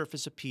below the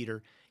surface of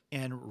Peter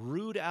and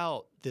root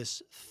out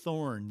this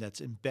thorn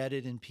that's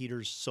embedded in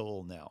Peter's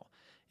soul now.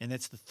 And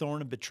that's the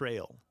thorn of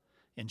betrayal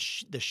and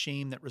the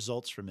shame that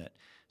results from it.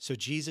 So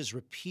Jesus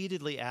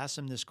repeatedly asks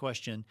him this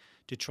question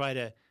to try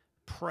to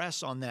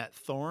press on that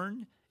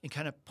thorn and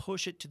kind of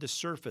push it to the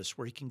surface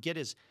where he can get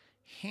his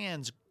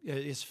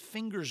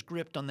fingers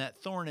gripped on that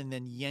thorn and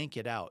then yank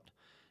it out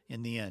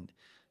in the end.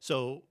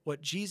 So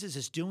what Jesus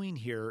is doing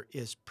here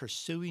is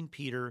pursuing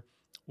Peter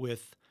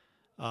with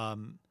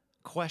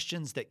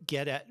questions that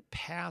get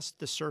past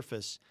the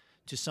surface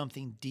to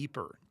something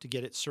deeper, to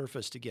get it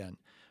surfaced again.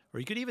 Or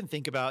you could even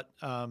think about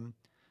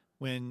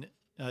when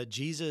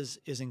Jesus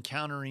is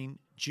encountering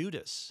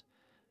Judas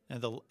at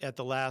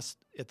the Last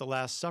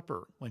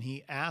Supper, when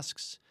he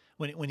asks,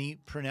 when he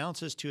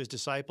pronounces to his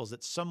disciples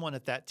that someone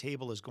at that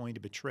table is going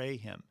to betray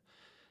him.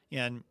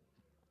 And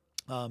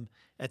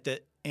at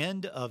the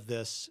end of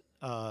this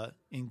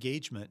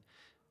engagement,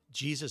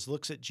 Jesus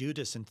looks at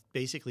Judas and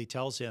basically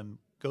tells him,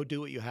 go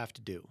do what you have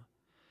to do.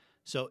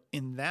 So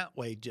in that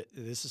way,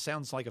 this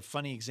sounds like a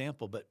funny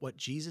example, but what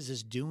Jesus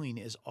is doing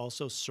is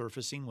also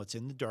surfacing what's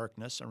in the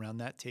darkness around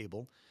that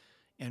table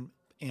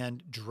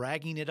and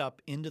dragging it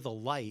up into the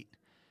light,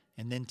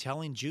 and then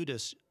telling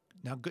Judas,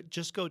 now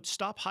just go,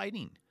 stop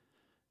hiding.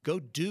 Go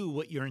do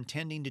what you're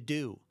intending to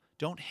do.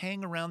 Don't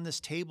hang around this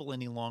table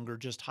any longer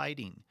just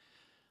hiding.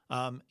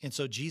 And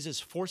so Jesus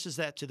forces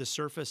that to the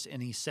surface,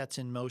 and he sets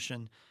in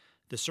motion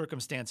the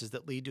circumstances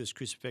that lead to his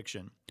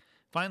crucifixion.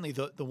 Finally,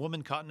 the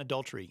woman caught in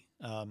adultery,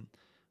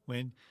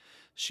 when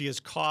she is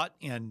caught,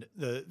 and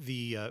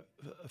the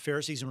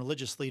Pharisees and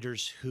religious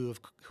leaders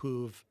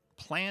who've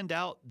planned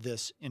out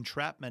this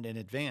entrapment in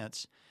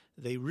advance,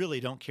 they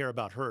really don't care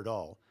about her at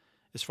all.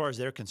 As far as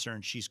they're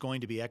concerned, she's going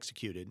to be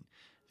executed.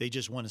 They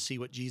just want to see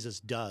what Jesus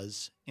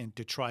does and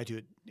to try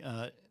to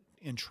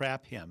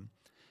entrap him.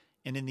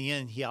 And in the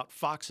end, he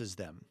outfoxes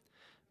them.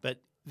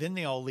 But then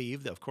they all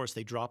leave. Of course,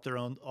 they drop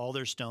all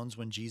their stones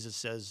when Jesus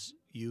says,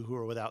 you who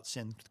are without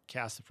sin,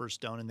 cast the first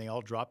stone, and they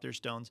all drop their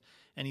stones.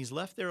 And he's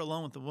left there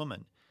alone with the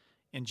woman.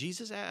 And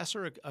Jesus asks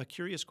her a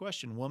curious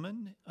question,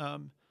 woman,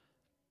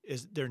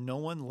 is there no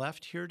one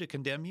left here to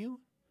condemn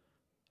you?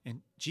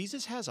 And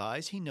Jesus has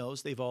eyes. He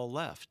knows they've all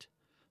left.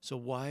 So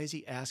why is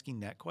he asking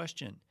that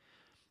question?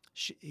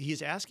 He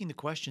is asking the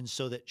question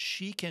so that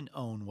she can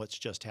own what's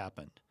just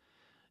happened.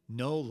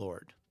 No,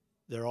 Lord,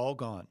 they're all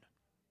gone.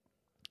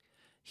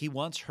 He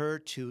wants her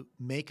to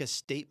make a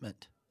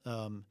statement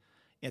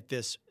at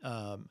this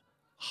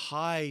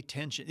high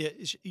tension.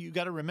 You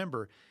got to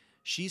remember,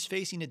 she's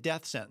facing a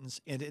death sentence,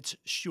 and it's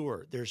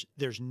sure.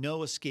 There's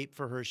no escape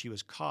for her. She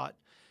was caught.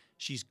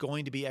 She's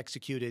going to be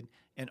executed,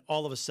 and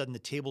all of a sudden the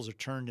tables are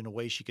turned in a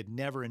way she could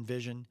never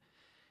envision.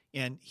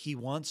 And he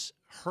wants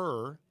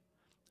her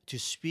to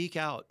speak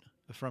out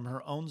from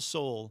her own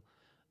soul,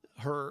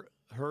 her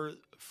her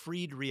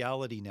freed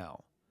reality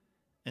now.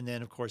 And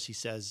then, of course, he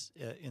says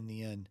in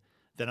the end,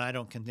 then I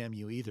don't condemn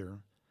you either.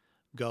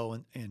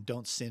 Go and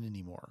don't sin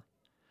anymore.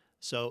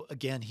 So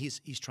again,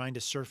 he's trying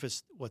to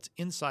surface what's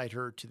inside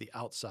her to the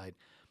outside.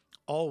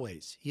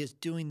 Always. He is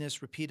doing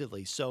this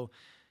repeatedly. So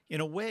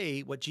in a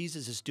way, what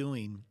Jesus is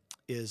doing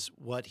is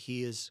what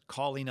he is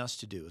calling us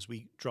to do as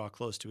we draw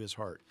close to his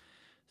heart,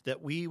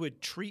 that we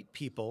would treat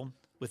people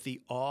with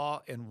the awe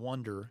and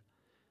wonder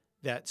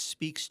that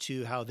speaks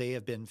to how they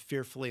have been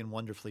fearfully and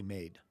wonderfully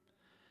made.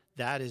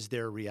 That is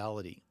their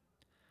reality.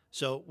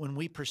 So when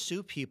we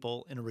pursue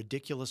people in a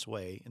ridiculous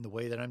way, in the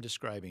way that I'm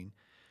describing,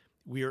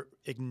 we are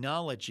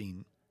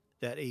acknowledging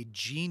that a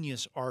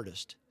genius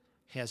artist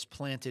has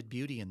planted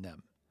beauty in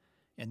them,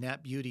 and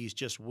that beauty is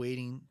just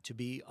waiting to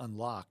be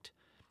unlocked.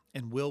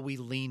 And will we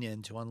lean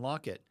in to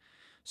unlock it?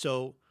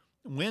 So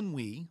when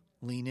we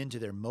lean into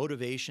their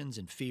motivations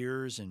and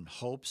fears and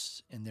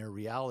hopes and their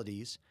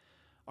realities,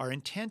 our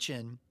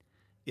intention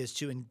is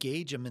to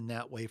engage them in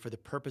that way for the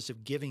purpose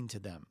of giving to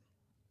them.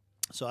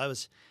 So I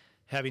was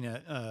having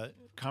a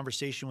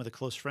conversation with a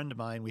close friend of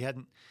mine. We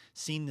hadn't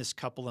seen this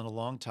couple in a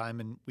long time,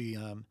 and we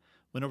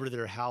went over to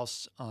their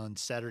house on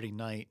Saturday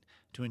night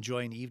to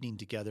enjoy an evening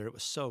together. It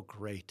was so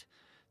great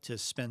to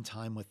spend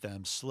time with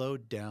them,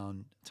 slowed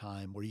down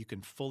time where you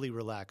can fully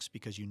relax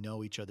because you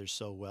know each other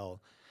so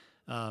well.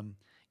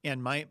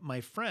 And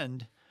my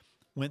friend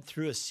went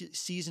through a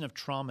season of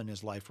trauma in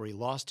his life where he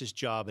lost his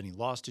job and he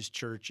lost his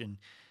church, and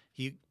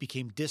he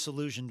became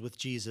disillusioned with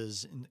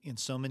Jesus in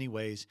so many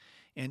ways,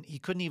 and he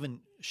couldn't even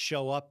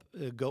show up,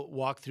 go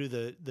walk through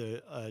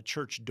the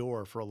church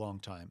door for a long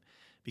time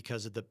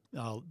because of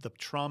the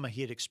trauma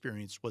he had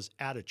experienced was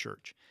at a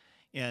church,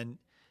 and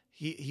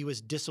he was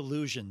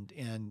disillusioned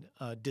and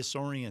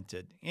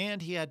disoriented,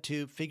 and he had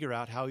to figure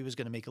out how he was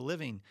going to make a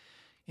living.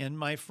 And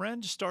my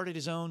friend started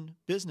his own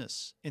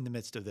business in the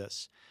midst of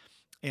this.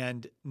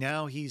 And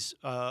now he's,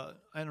 4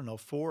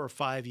 or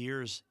 5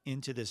 years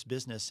into this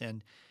business,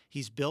 and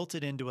he's built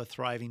it into a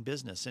thriving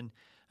business. And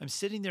I'm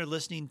sitting there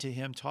listening to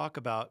him talk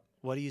about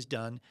what he's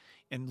done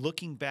and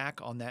looking back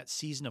on that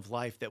season of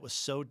life that was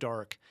so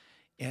dark.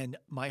 And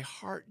my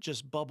heart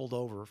just bubbled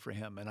over for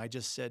him. And I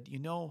just said,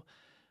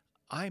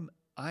 I'm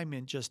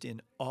just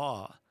in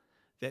awe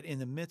that in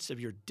the midst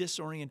of your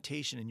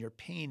disorientation and your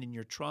pain and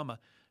your trauma,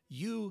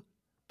 you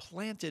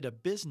planted a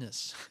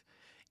business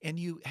and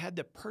you had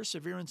the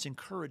perseverance and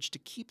courage to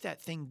keep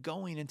that thing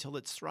going until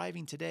it's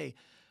thriving today.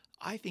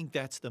 I think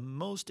that's the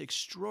most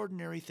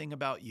extraordinary thing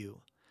about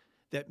you,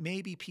 that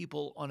maybe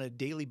people on a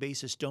daily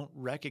basis don't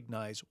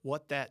recognize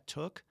what that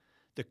took,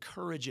 the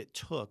courage it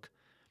took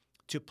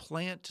to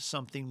plant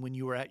something when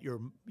you were at your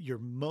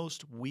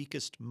most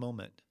weakest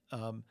moment.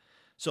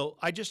 So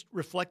I just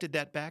reflected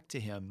that back to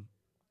him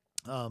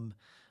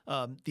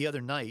the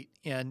other night,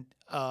 and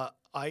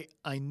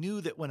I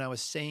knew that when I was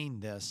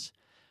saying this,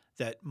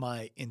 that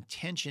my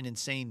intention in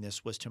saying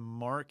this was to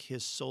mark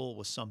his soul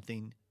with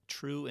something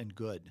true and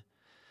good.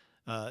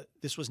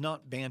 This was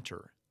not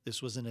banter.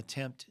 This was an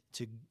attempt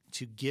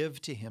to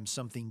give to him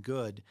something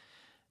good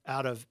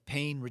out of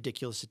paying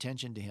ridiculous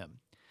attention to him.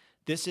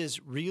 This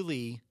is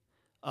really,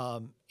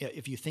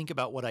 if you think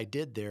about what I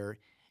did there,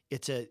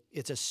 it's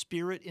a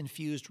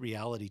spirit-infused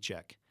reality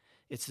check.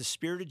 It's the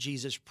Spirit of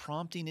Jesus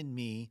prompting in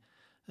me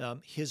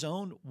his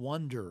own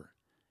wonder,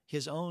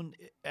 his own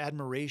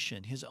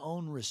admiration, his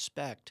own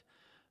respect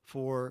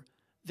for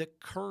the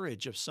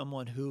courage of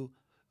someone who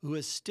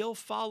is still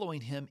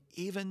following him,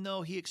 even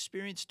though he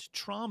experienced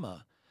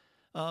trauma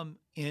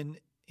in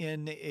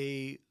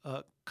a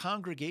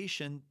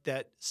congregation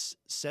that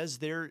says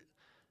their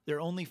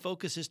only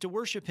focus is to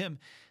worship him,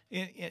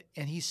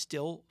 and he's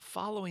still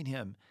following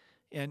him.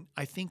 And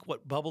I think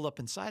what bubbled up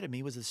inside of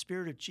me was the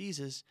Spirit of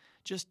Jesus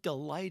just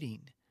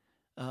delighting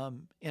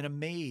and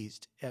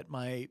amazed at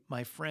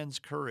my friend's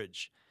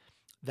courage.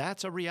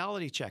 That's a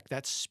reality check.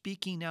 That's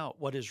speaking out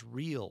what is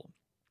real.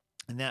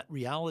 And that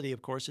reality,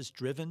 of course, is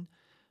driven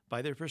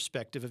by the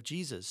perspective of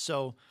Jesus.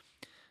 So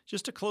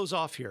just to close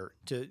off here,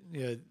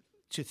 to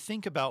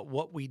think about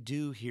what we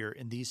do here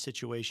in these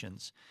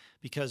situations,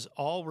 because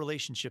all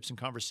relationships and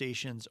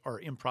conversations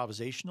are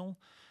improvisational.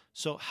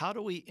 So how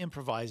do we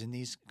improvise in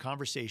these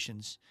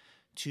conversations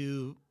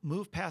to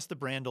move past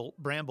the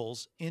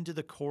brambles into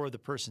the core of the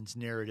person's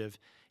narrative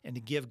and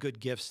to give good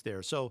gifts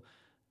there? So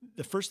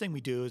the first thing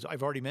we do is,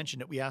 I've already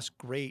mentioned it, we ask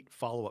great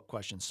follow-up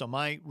questions. So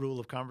my rule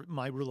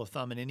of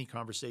thumb in any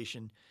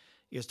conversation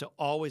is to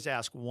always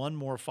ask one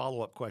more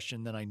follow-up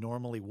question than I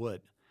normally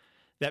would.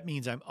 That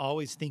means I'm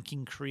always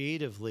thinking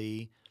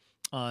creatively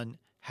on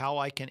how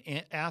I can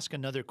ask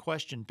another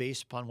question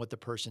based upon what the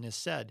person has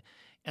said.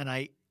 And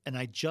I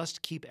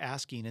just keep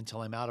asking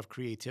until I'm out of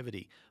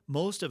creativity.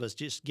 Most of us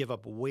just give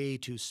up way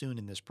too soon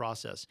in this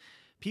process.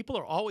 People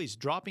are always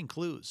dropping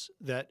clues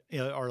that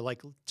are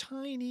like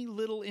tiny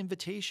little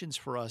invitations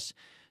for us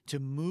to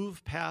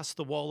move past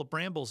the wall of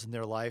brambles in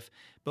their life,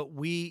 but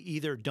we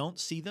either don't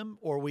see them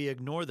or we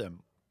ignore them.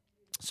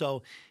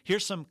 So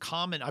here's some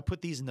common, I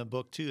put these in the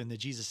book too, in the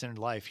Jesus-Centered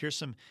Life. Here's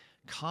some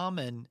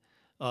common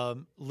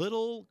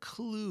little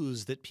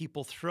clues that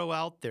people throw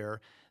out there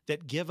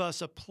that give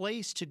us a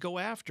place to go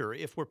after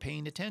if we're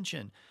paying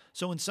attention.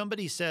 So when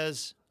somebody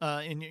says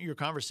in your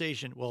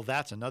conversation, well,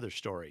 that's another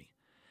story,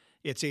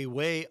 it's a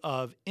way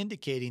of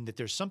indicating that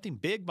there's something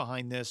big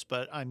behind this,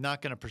 but I'm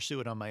not going to pursue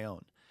it on my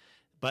own.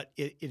 But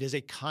it is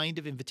a kind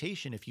of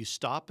invitation. If you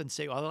stop and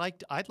say, well,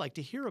 I'd like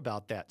to hear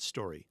about that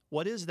story.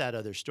 What is that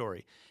other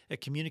story?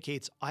 It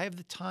communicates, I have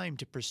the time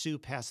to pursue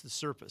past the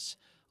surface.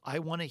 I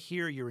want to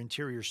hear your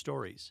interior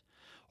stories.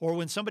 Or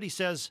when somebody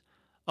says,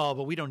 oh,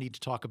 but we don't need to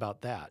talk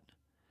about that.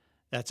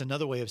 That's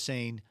another way of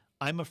saying,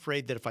 I'm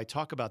afraid that if I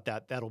talk about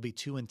that, that'll be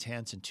too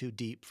intense and too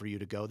deep for you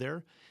to go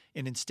there.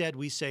 And instead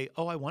we say,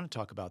 oh, I want to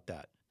talk about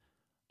that.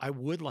 I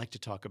would like to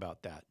talk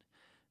about that.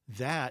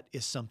 That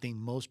is something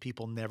most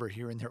people never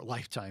hear in their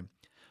lifetime.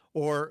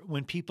 Or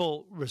when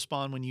people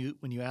respond, when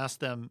you ask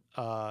them,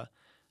 how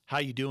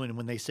you doing? And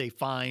when they say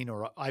fine,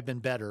 or I've been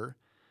better,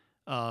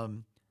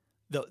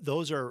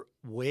 those are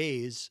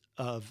ways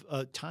of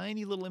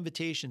tiny little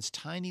invitations,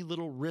 tiny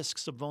little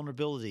risks of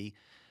vulnerability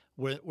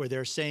where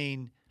they're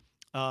saying,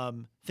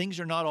 things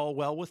are not all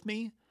well with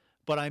me,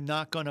 but I'm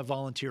not going to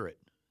volunteer it.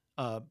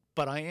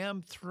 But I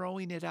am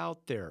throwing it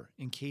out there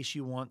in case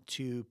you want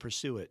to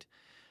pursue it.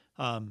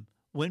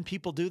 When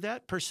people do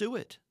that, pursue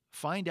it.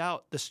 Find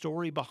out the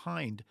story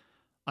behind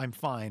I'm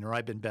fine or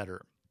I've been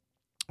better.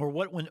 Or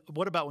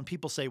what about when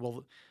people say,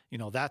 well,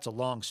 that's a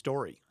long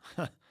story.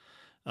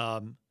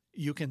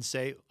 You can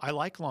say, I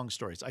like long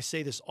stories. I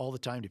say this all the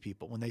time to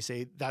people. When they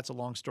say that's a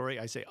long story,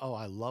 I say, oh,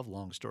 I love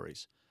long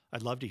stories.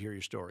 I'd love to hear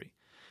your story.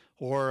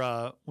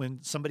 Or when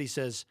somebody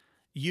says,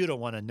 you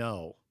don't want to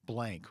know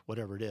blank,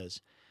 whatever it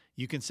is,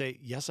 you can say,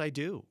 yes, I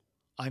do.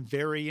 I'm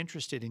very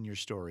interested in your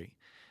story.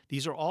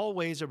 These are all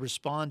ways of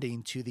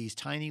responding to these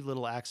tiny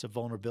little acts of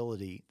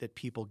vulnerability that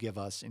people give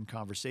us in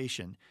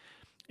conversation.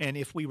 And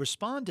if we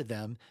respond to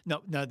them,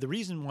 now the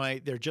reason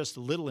why they're just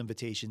little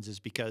invitations is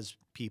because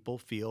people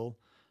feel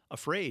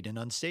afraid and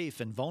unsafe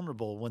and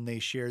vulnerable when they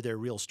share their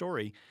real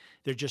story.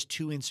 They're just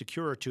too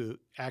insecure to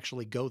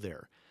actually go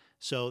there.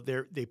 So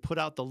they put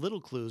out the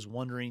little clues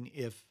wondering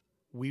if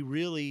we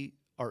really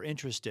are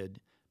interested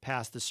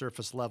past the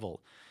surface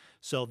level.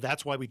 So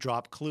that's why we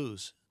drop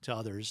clues to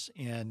others.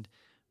 And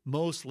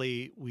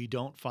mostly we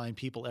don't find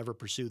people ever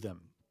pursue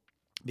them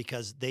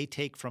because they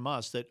take from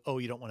us that, oh,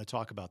 you don't want to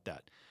talk about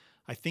that.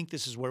 I think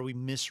this is where we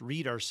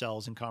misread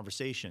ourselves in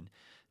conversation.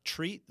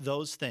 Treat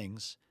those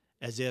things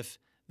as if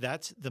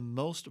that's the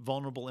most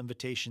vulnerable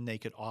invitation they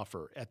could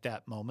offer at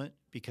that moment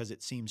because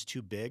it seems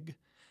too big,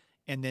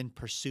 and then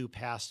pursue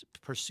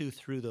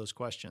through those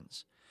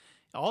questions.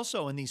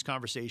 Also in these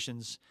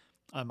conversations,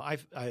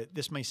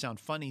 this may sound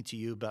funny to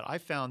you, but I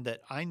found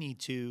that I need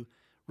to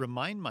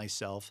remind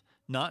myself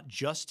not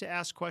just to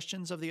ask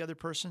questions of the other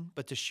person,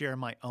 but to share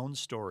my own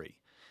story.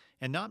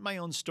 And not my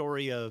own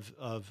story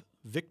of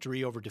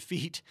victory over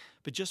defeat,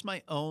 but just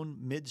my own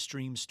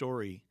midstream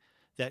story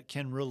that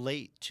can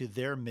relate to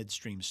their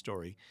midstream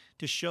story,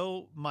 to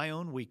show my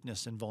own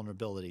weakness and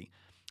vulnerability.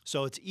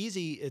 So it's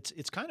easy,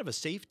 it's kind of a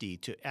safety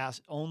to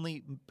ask,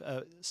 only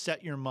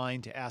set your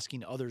mind to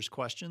asking others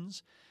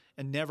questions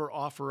and never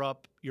offer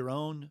up your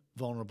own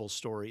vulnerable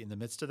story in the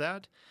midst of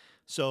that.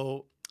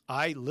 So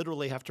I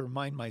literally have to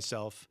remind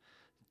myself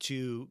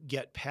to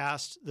get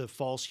past the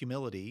false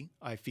humility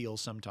I feel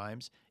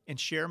sometimes and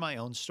share my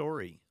own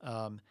story,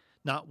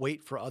 not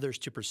wait for others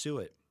to pursue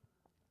it.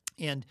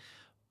 And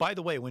by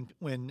the way,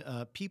 when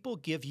people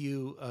give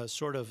you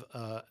sort of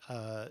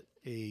a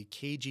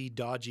cagey,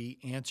 dodgy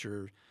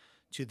answer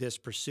to this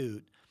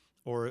pursuit,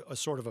 or a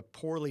sort of a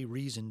poorly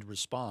reasoned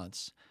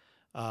response,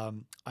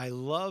 I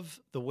love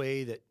the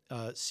way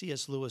that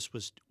C.S. Lewis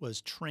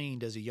was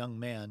trained as a young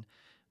man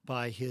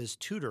by his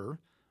tutor,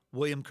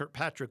 William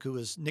Kirkpatrick, who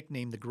was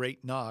nicknamed the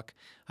Great Knock.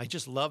 I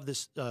just love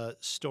this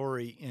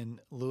story in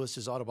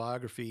Lewis's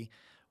autobiography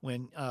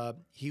when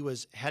he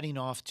was heading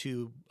off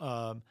to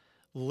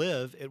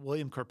live at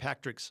William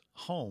Kirkpatrick's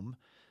home,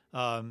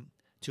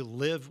 to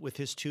live with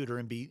his tutor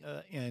and be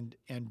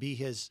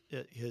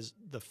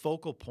the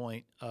focal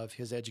point of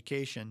his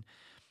education.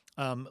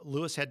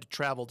 Lewis had to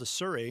travel to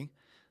Surrey,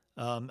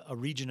 a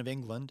region of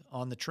England,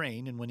 on the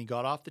train. And when he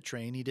got off the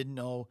train, he didn't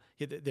know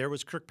there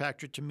was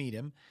Kirkpatrick to meet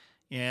him.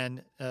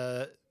 And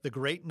the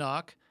Great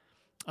Knock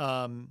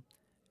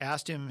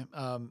asked him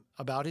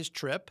about his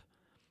trip,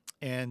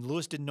 and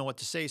Lewis didn't know what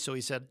to say. So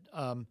he said,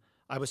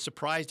 I was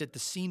surprised at the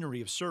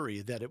scenery of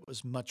Surrey, that it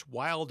was much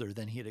wilder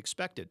than he had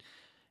expected.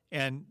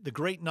 And the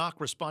Great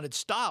Knock responded,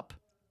 stop.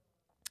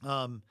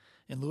 And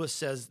Lewis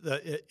says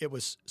that it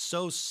was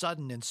so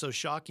sudden and so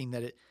shocking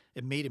that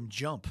it made him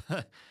jump.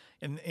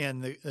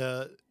 and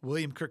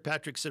William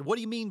Kirkpatrick said, what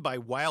do you mean by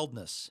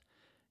wildness?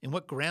 And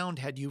what ground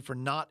had you for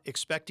not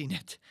expecting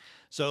it?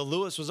 So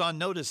Lewis was on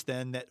notice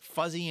then that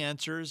fuzzy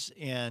answers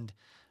and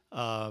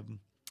not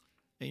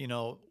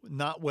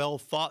well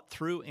thought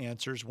through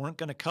answers weren't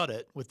going to cut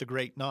it with the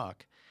Great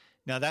Knock.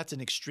 Now that's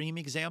an extreme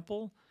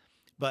example,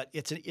 but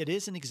it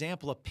is an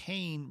example of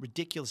paying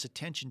ridiculous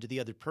attention to the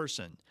other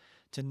person,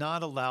 to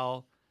not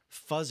allow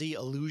fuzzy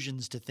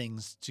allusions to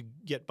things to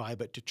get by,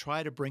 but to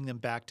try to bring them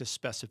back to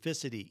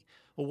specificity.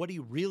 Well, what do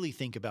you really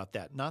think about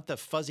that? Not the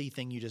fuzzy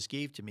thing you just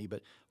gave to me,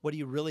 but what do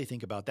you really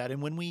think about that?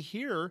 And when we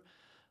hear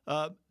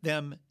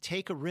them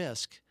take a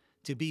risk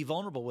to be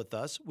vulnerable with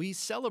us, we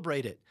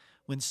celebrate it.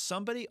 When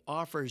somebody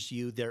offers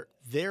you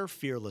their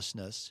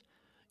fearlessness,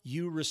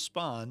 you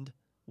respond,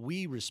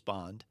 we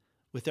respond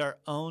with our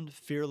own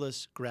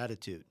fearless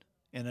gratitude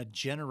and a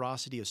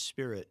generosity of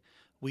spirit.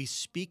 We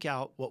speak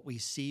out what we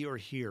see or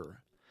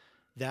hear.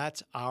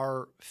 That's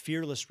our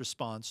fearless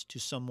response to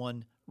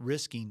someone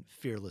risking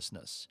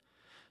fearlessness.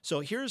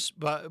 So here's,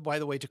 by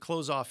the way, to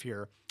close off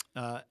here,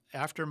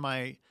 after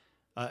I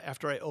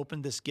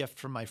opened this gift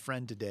from my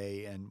friend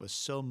today and was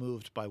so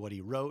moved by what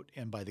he wrote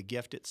and by the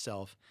gift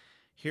itself,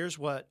 here's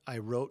what I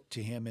wrote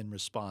to him in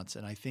response.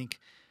 And I think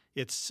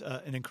it's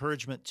an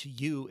encouragement to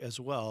you as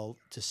well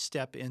to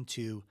step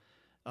into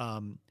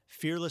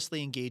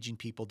fearlessly engaging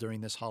people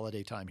during this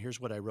holiday time.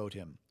 Here's what I wrote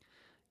him.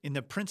 In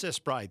The Princess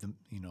Bride,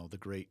 the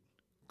great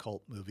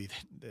cult movie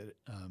that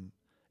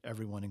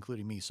everyone,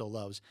 including me, so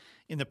loves.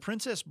 In The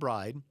Princess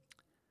Bride,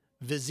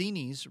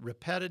 Vizzini's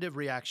repetitive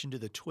reaction to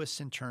the twists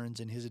and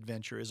turns in his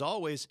adventure is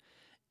always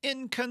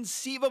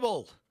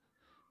inconceivable.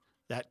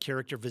 That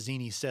character,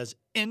 Vizzini, says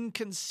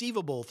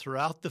inconceivable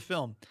throughout the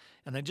film.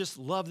 And I just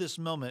love this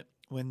moment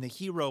when the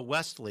hero,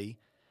 Wesley,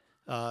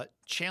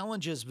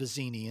 challenges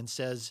Vizzini and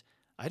says,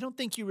 I don't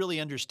think you really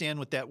understand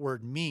what that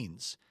word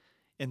means.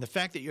 And the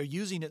fact that you're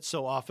using it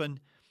so often,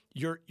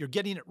 you're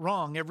getting it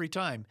wrong every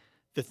time.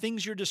 The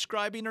things you're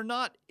describing are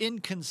not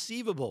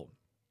inconceivable.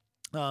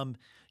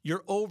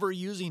 You're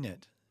overusing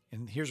it.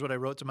 And here's what I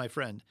wrote to my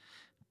friend.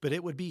 But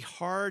it would be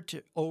hard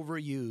to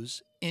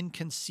overuse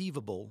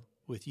inconceivable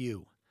with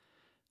you.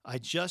 I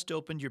just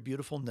opened your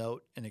beautiful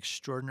note and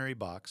extraordinary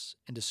box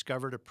and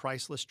discovered a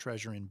priceless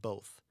treasure in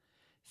both.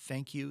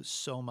 Thank you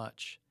so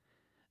much.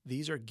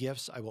 These are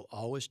gifts I will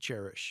always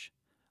cherish,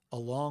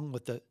 along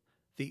with the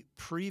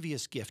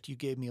previous gift you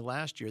gave me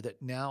last year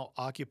that now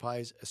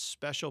occupies a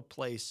special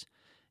place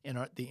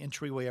in the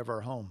entryway of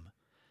our home.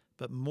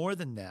 But more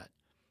than that,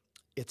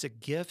 it's a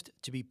gift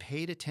to be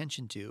paid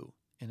attention to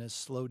in a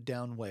slowed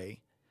down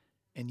way,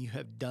 and you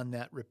have done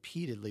that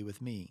repeatedly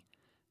with me.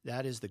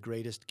 That is the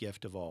greatest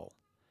gift of all.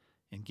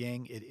 And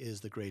gang, it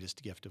is the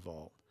greatest gift of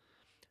all.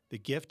 The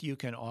gift you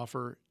can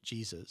offer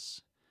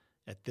Jesus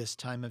at this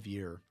time of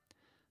year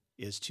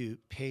is to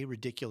pay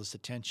ridiculous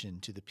attention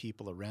to the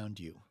people around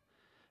you,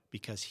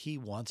 because he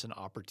wants an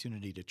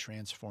opportunity to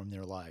transform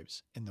their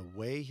lives. And the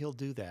way he'll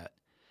do that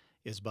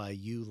is by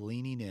you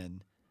leaning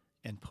in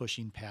and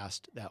pushing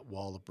past that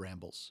wall of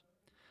brambles.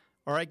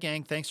 All right,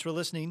 gang, thanks for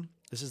listening.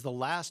 This is the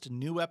last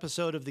new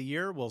episode of the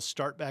year. We'll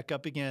start back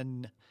up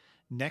again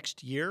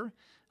next year.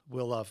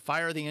 We'll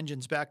fire the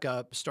engines back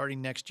up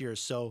starting next year.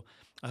 So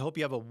I hope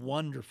you have a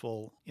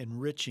wonderful,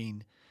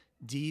 enriching,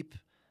 deep,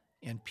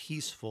 and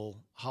peaceful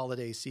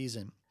holiday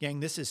season. Gang,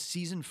 this is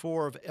season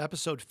 4 of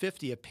episode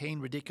 50 of Paying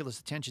Ridiculous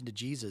Attention to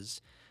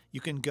Jesus.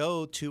 You can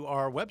go to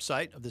our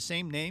website of the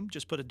same name,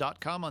 just put a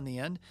 .com on the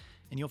end,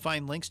 and you'll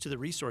find links to the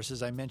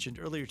resources I mentioned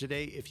earlier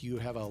today if you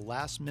have a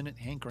last-minute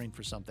hankering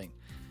for something.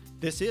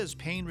 This is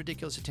Paying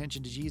Ridiculous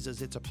Attention to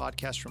Jesus. It's a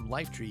podcast from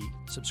Lifetree.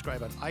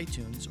 Subscribe on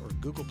iTunes or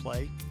Google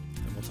Play,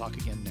 and we'll talk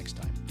again next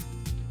time.